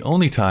not the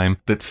only time,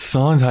 that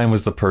Sondheim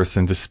was the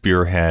person to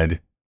spearhead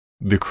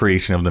the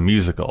creation of the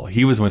musical.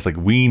 He was almost like,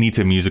 we need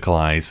to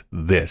musicalize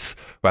this,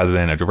 rather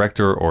than a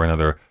director or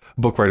another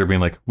book writer being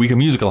like, we can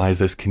musicalize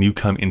this. Can you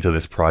come into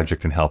this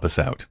project and help us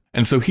out?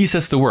 And so he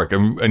sets to work.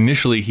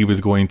 Initially, he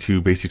was going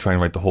to basically try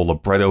and write the whole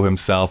libretto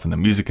himself and the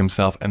music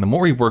himself. And the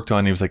more he worked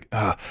on it, he was like,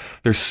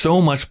 there's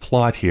so much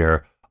plot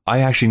here.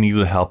 I actually need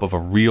the help of a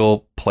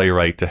real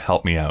playwright to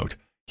help me out.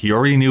 He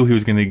already knew he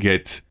was going to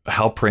get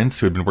Hal Prince,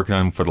 who had been working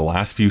on him for the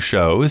last few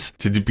shows,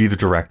 to be the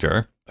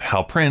director.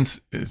 Hal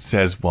Prince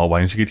says, well, why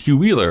don't you get Hugh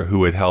Wheeler,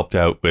 who had helped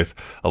out with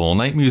A Little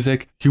Night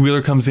Music. Hugh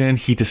Wheeler comes in,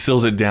 he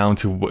distills it down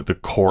to what the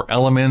core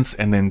elements,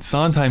 and then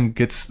Sondheim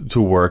gets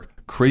to work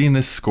creating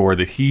this score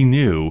that he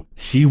knew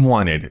he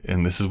wanted,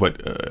 and this is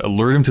what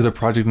alerted him to the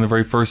project in the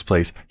very first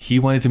place. He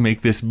wanted to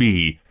make this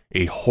be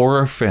a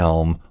horror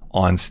film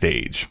on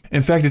stage.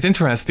 In fact, it's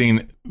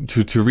interesting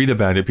to read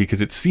about it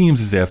because it seems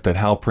as if that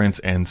Hal Prince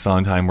and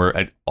Sondheim were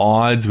at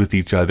odds with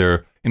each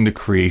other in the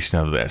creation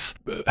of this.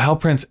 Hal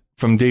Prince,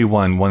 from day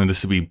one, wanted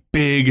this to be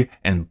big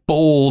and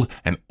bold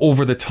and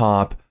over the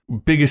top,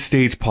 biggest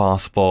stage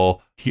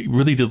possible. He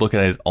really did look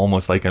at it as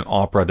almost like an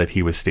opera that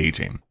he was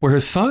staging.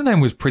 Whereas Sondheim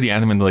was pretty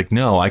adamant, like,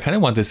 no, I kind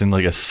of want this in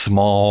like a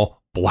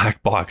small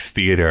black box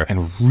theater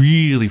and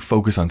really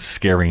focus on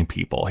scaring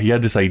people. He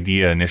had this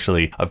idea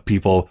initially of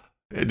people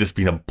just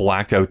being a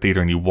blacked out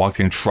theater, and you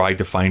walked in, tried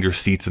to find your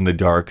seats in the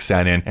dark,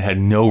 sat in, and had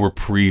no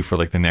reprieve for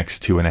like the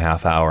next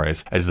 2.5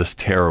 hours as this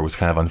terror was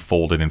kind of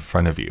unfolded in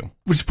front of you.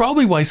 Which is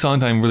probably why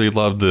Sondheim really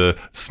loved the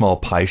small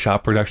pie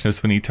shop production of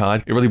Sweeney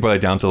Todd. It really brought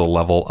it down to the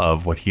level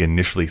of what he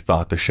initially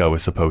thought the show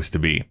was supposed to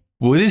be.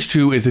 What is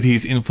true is that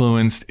he's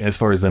influenced, as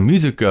far as the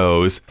music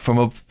goes, from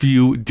a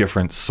few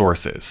different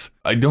sources.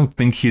 I don't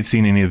think he had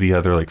seen any of the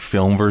other like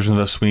film versions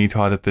of Sweeney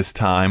Todd at this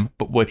time,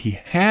 but what he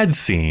had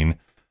seen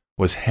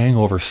was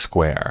Hangover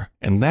Square,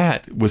 and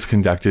that was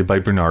conducted by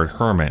Bernard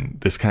Herrmann,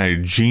 this kind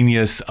of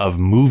genius of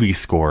movie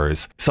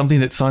scores, something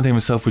that Sondheim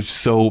himself was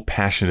so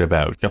passionate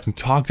about. He often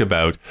talked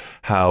about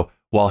how,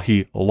 while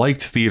he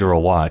liked theater a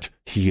lot,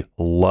 he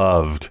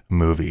loved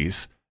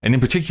movies. And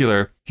in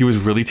particular, he was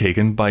really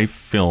taken by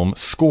film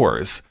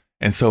scores.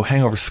 And so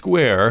Hangover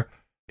Square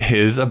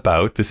is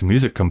about this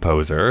music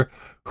composer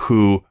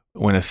who,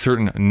 when a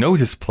certain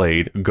note is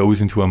played,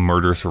 goes into a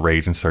murderous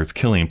rage and starts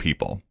killing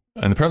people.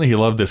 And apparently he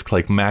loved this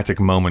climactic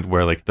moment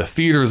where like the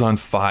theater's on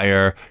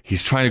fire,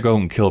 he's trying to go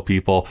and kill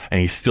people,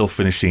 and he's still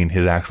finishing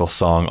his actual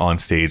song on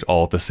stage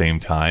all at the same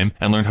time,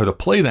 and learned how to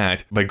play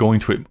that by going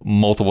to it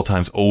multiple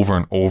times over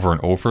and over and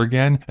over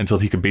again until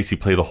he could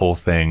basically play the whole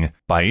thing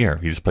by ear.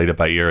 He just played it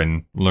by ear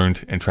and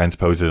learned and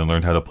transposed it and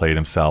learned how to play it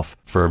himself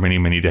for many,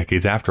 many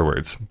decades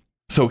afterwards.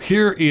 So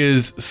here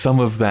is some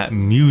of that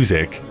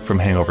music from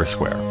Hangover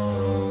Square.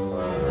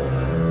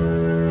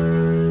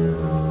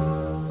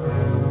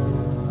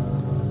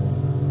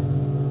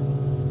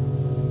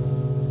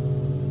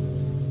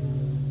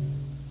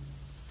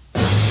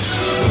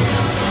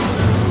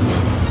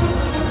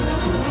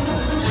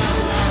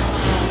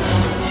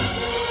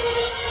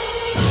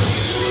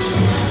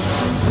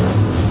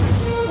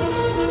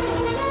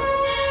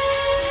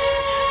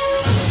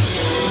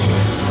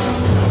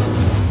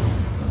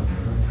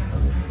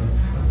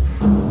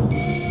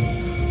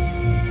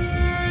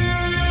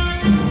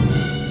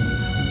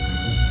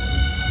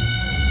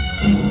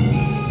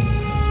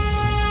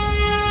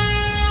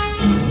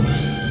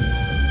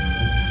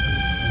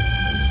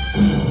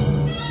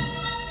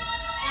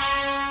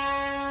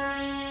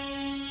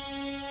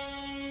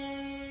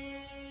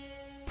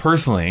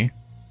 Personally,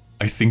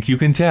 I think you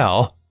can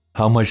tell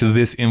how much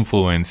this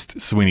influenced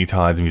Sweeney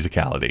Todd's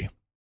musicality.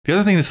 The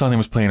other thing that Sondheim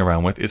was playing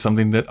around with is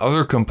something that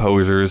other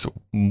composers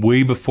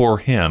way before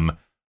him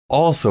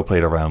also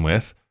played around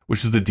with,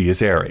 which is the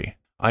dies irae.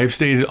 I've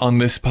stated on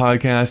this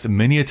podcast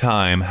many a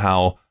time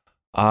how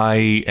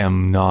I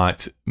am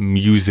not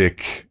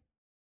music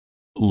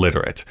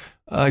literate.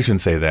 I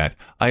shouldn't say that.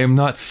 I am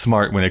not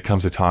smart when it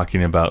comes to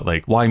talking about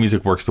like why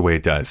music works the way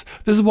it does.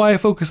 This is why I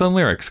focus on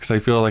lyrics, because I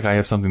feel like I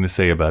have something to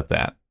say about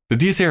that. The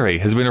dies irae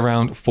has been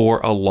around for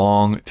a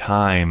long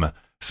time,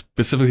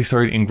 specifically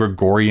started in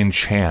Gregorian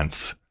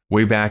chants,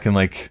 way back in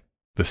like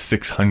the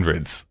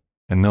 600s.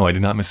 And no, I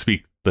did not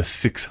misspeak, the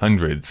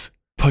 600s.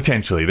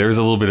 Potentially, there's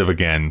a little bit of,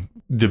 again,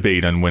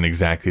 debate on when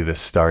exactly this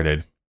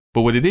started.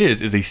 But what it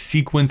is a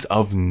sequence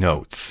of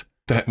notes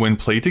that when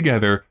played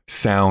together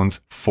sounds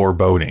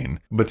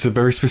foreboding. But it's a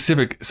very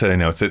specific set of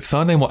notes that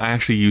Sondheim will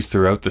actually use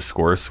throughout the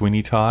score of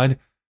Sweeney Todd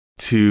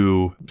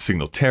to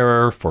signal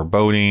terror,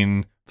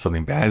 foreboding,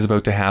 something bad is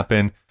about to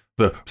happen.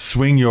 The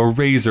swing your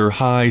razor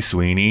high,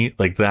 Sweeney,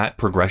 like that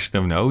progression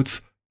of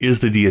notes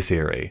is the dies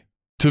irae.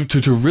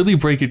 To really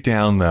break it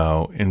down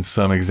though, in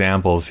some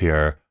examples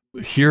here,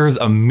 here's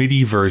a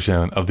MIDI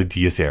version of the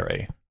dies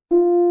irae.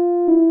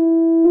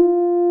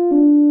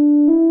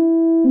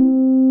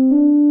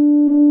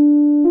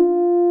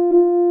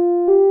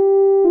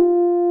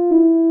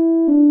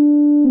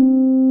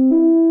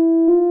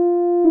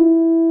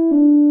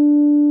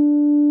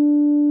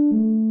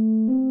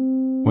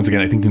 Once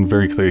again, I think you can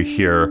very clearly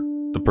hear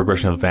the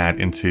progression of that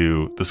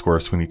into the score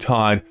of Sweeney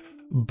Todd,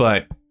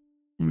 but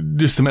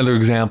just some other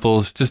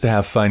examples just to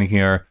have fun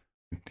here.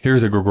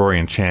 Here's a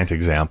Gregorian chant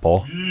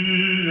example.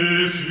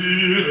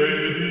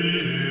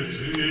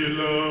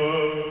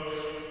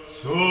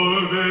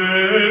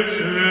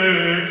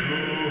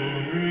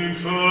 seclum in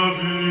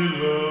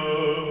favilla,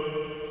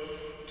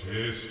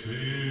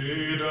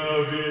 teste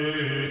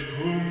David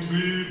cum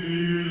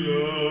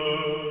Sibylla,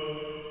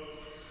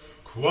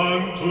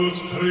 quantus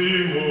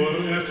tremor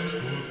est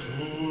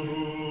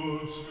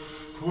futurus,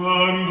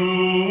 quando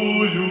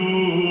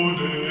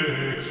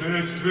Judex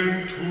est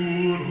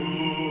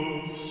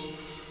venturus,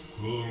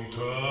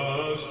 cuncta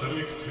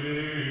stricte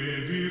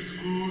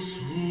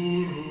discussurus.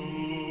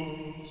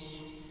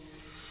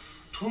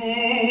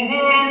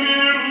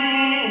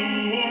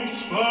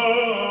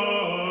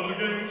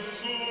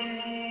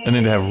 And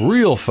then to have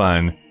real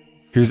fun,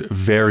 here's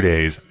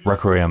Verdi's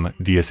Requiem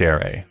Dies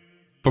Irae,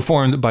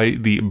 performed by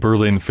the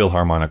Berlin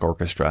Philharmonic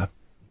Orchestra.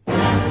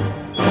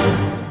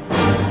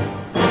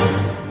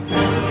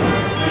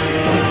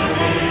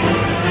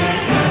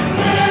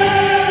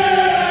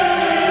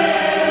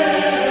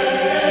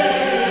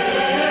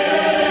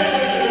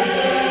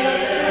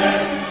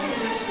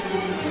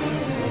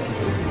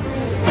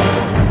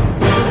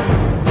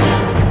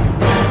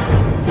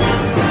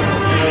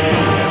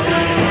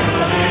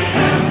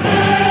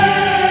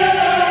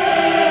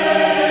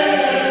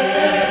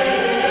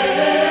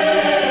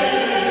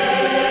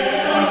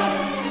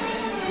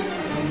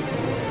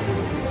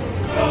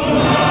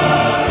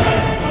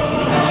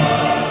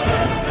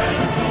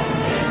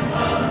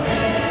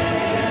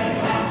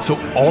 So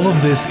all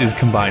of this is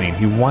combining.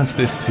 He wants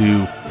this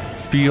to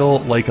feel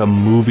like a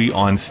movie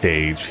on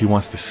stage. He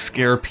wants to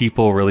scare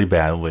people really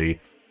badly.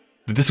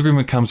 The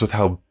disagreement comes with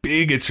how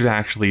big it should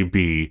actually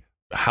be.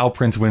 Hal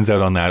Prince wins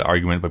out on that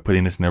argument by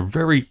putting this in a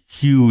very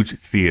huge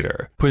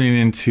theater, putting it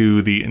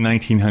into the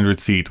 1900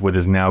 seat, what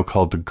is now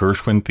called the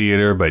Gershwin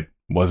Theater, but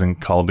wasn't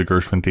called the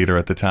Gershwin Theater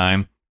at the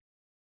time.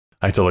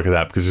 I had to look at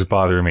that because it was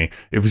bothering me.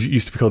 It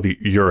used to be called the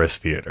Uris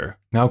Theater,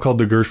 now called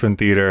the Gershwin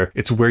Theater.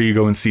 It's where you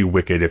go and see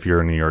Wicked if you're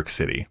in New York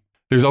City.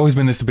 There's always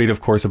been this debate, of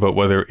course, about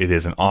whether it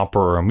is an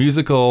opera or a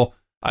musical.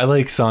 I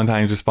like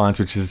Sondheim's response,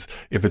 which is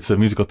if it's a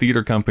musical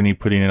theater company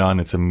putting it on,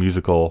 it's a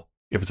musical.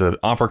 If it's an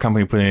opera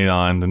company putting it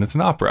on, then it's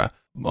an opera.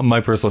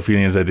 My personal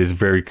feeling is that it is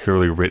very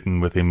clearly written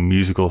with a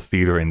musical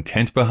theater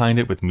intent behind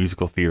it, with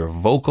musical theater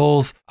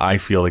vocals. I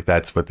feel like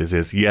that's what this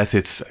is. Yes,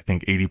 it's, I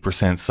think,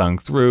 80% sung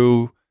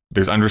through.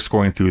 There's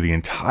underscoring through the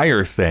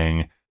entire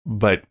thing,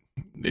 but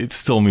it's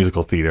still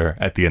musical theater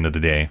at the end of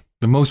the day.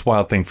 The most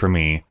wild thing for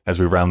me, as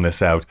we round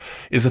this out,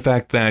 is the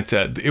fact that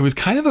it was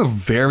kind of a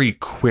very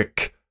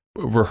quick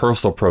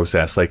rehearsal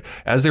process. Like,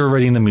 as they were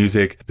writing the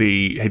music,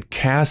 they had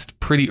cast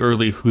pretty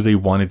early who they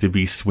wanted to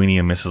be Sweeney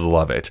and Mrs.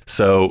 Lovett.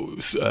 So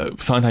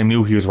Sondheim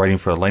knew he was writing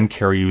for Len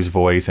Cariou's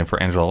voice and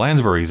for Angela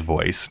Lansbury's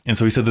voice. And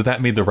so he said that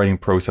that made the writing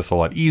process a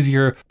lot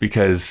easier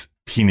because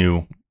he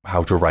knew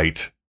how to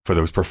write for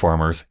those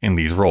performers in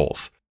these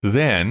roles.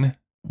 Then,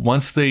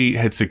 once they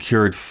had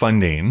secured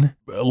funding,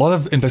 a lot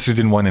of investors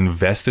didn't want to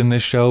invest in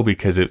this show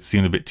because it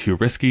seemed a bit too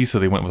risky, so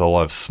they went with a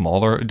lot of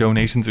smaller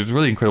donations. It was a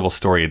really incredible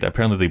story.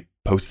 Apparently they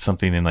posted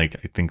something in, like,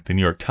 I think the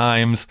New York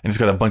Times, and it's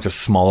got a bunch of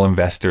small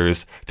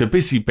investors to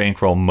basically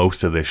bankroll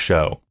most of this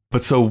show.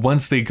 But so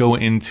once they go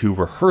into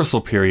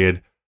rehearsal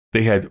period,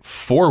 they had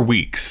 4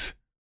 weeks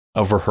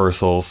of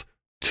rehearsals,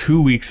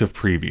 2 weeks of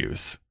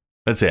previews.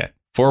 That's it.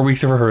 4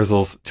 weeks of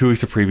rehearsals, 2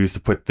 weeks of previews to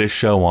put this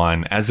show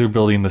on as they're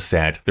building the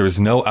set. There was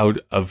no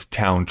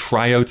out-of-town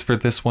tryouts for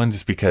this one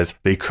just because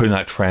they could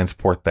not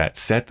transport that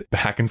set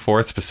back and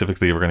forth.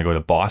 Specifically, they were going to go to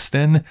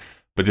Boston,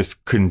 but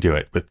just couldn't do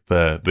it with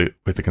the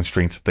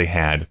constraints that they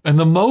had. And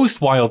the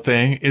most wild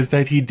thing is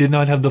that he did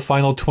not have the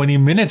final 20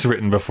 minutes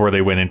written before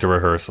they went into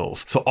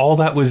rehearsals. So all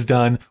that was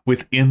done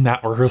within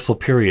that rehearsal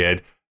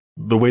period,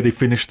 the way they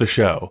finished the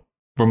show.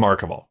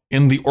 Remarkable.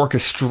 In the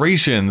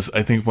orchestrations,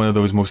 I think one of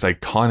those most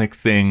iconic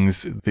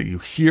things that you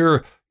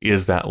hear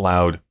is that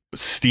loud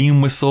steam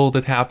whistle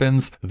that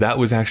happens. That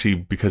was actually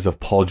because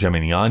of Paul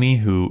Geminiani,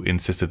 who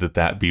insisted that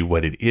that be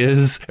what it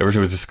is.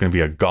 Originally, it was just going to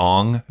be a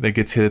gong that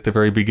gets hit at the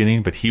very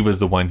beginning, but he was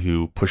the one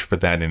who pushed for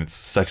that, and it's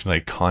such an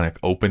iconic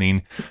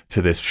opening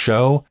to this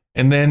show.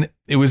 And then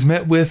it was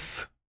met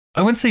with,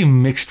 I wouldn't say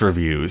mixed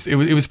reviews. It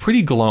was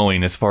pretty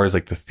glowing as far as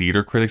like the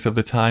theater critics of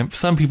the time.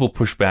 Some people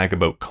pushed back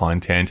about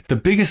content. The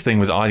biggest thing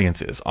was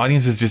audiences.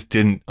 Audiences just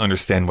didn't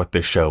understand what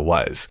this show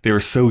was. They were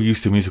so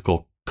used to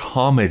musical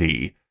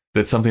comedy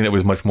that something that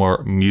was much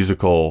more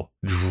musical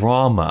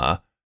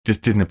drama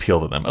just didn't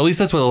appeal to them. At least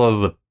that's what a lot of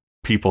the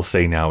people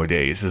say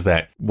nowadays, is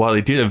that while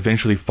it did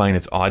eventually find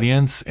its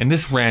audience, and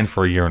this ran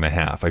for a year and a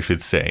half, I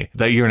should say,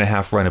 that year and a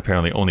half run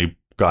apparently only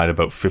got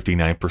about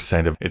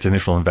 59% of its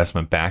initial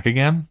investment back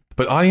again.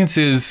 But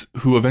audiences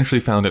who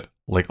eventually found it,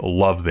 like,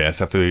 love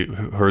this after they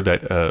heard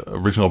that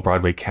original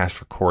Broadway cast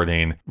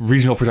recording,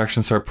 regional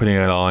productions start putting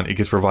it on, it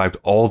gets revived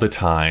all the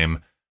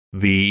time.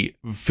 The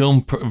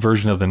film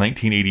version of the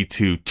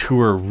 1982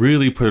 tour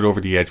really put it over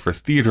the edge for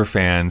theater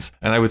fans,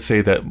 and I would say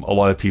that a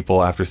lot of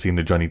people, after seeing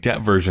the Johnny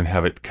Depp version,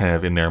 have it kind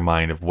of in their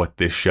mind of what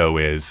this show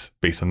is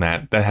based on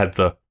that. That had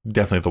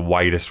definitely the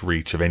widest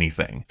reach of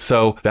anything.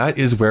 So that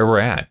is where we're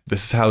at.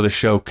 This is how the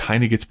show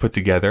kind of gets put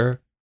together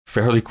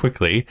fairly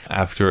quickly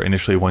after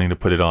initially wanting to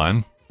put it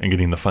on and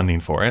getting the funding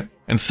for it.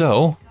 And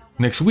so,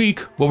 Next week,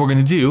 what we're going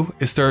to do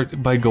is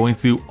start by going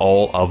through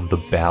all of the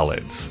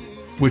ballads,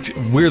 which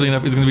weirdly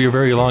enough is going to be a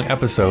very long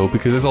episode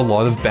because there's a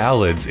lot of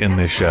ballads in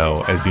this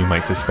show, as you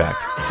might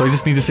suspect. So I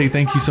just need to say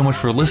thank you so much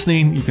for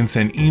listening. You can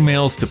send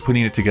emails to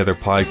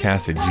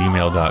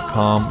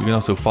puttingittogetherpodcast@gmail.com. You can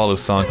also follow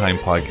Sondheim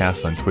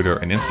Podcast on Twitter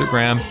and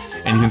Instagram.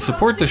 And you can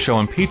support the show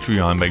on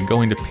Patreon by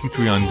going to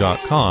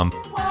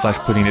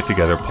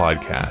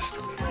patreon.com/puttingittogetherpodcast.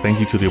 Thank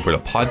you to the Alberta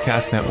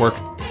Podcast Network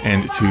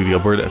and to the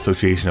Alberta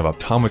Association of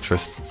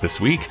Optometrists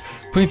this week.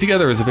 Putting It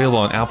Together is available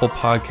on Apple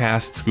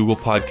Podcasts, Google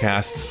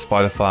Podcasts,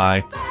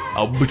 Spotify,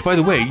 which, by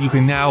the way, you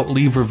can now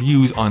leave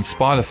reviews on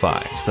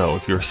Spotify. So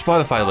if you're a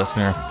Spotify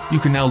listener, you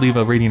can now leave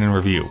a rating and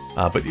review.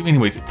 But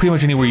anyways, pretty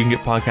much anywhere you can get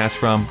podcasts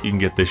from, you can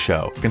get this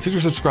show.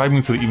 Consider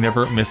subscribing so that you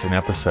never miss an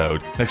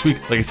episode. Next week,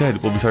 like I said,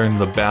 we'll be starting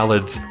the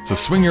ballads, so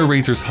swing your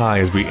razors high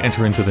as we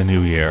enter into the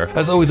new year.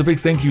 As always, a big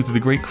thank you to the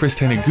great Chris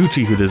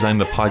Taniguchi, who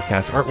designed the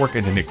podcast artwork,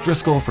 and to Nick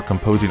Driscoll for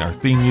composing our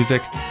theme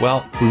music.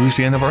 Well, we've reached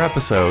the end of our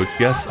episode.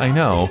 Yes, I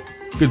know.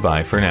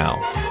 Goodbye for now.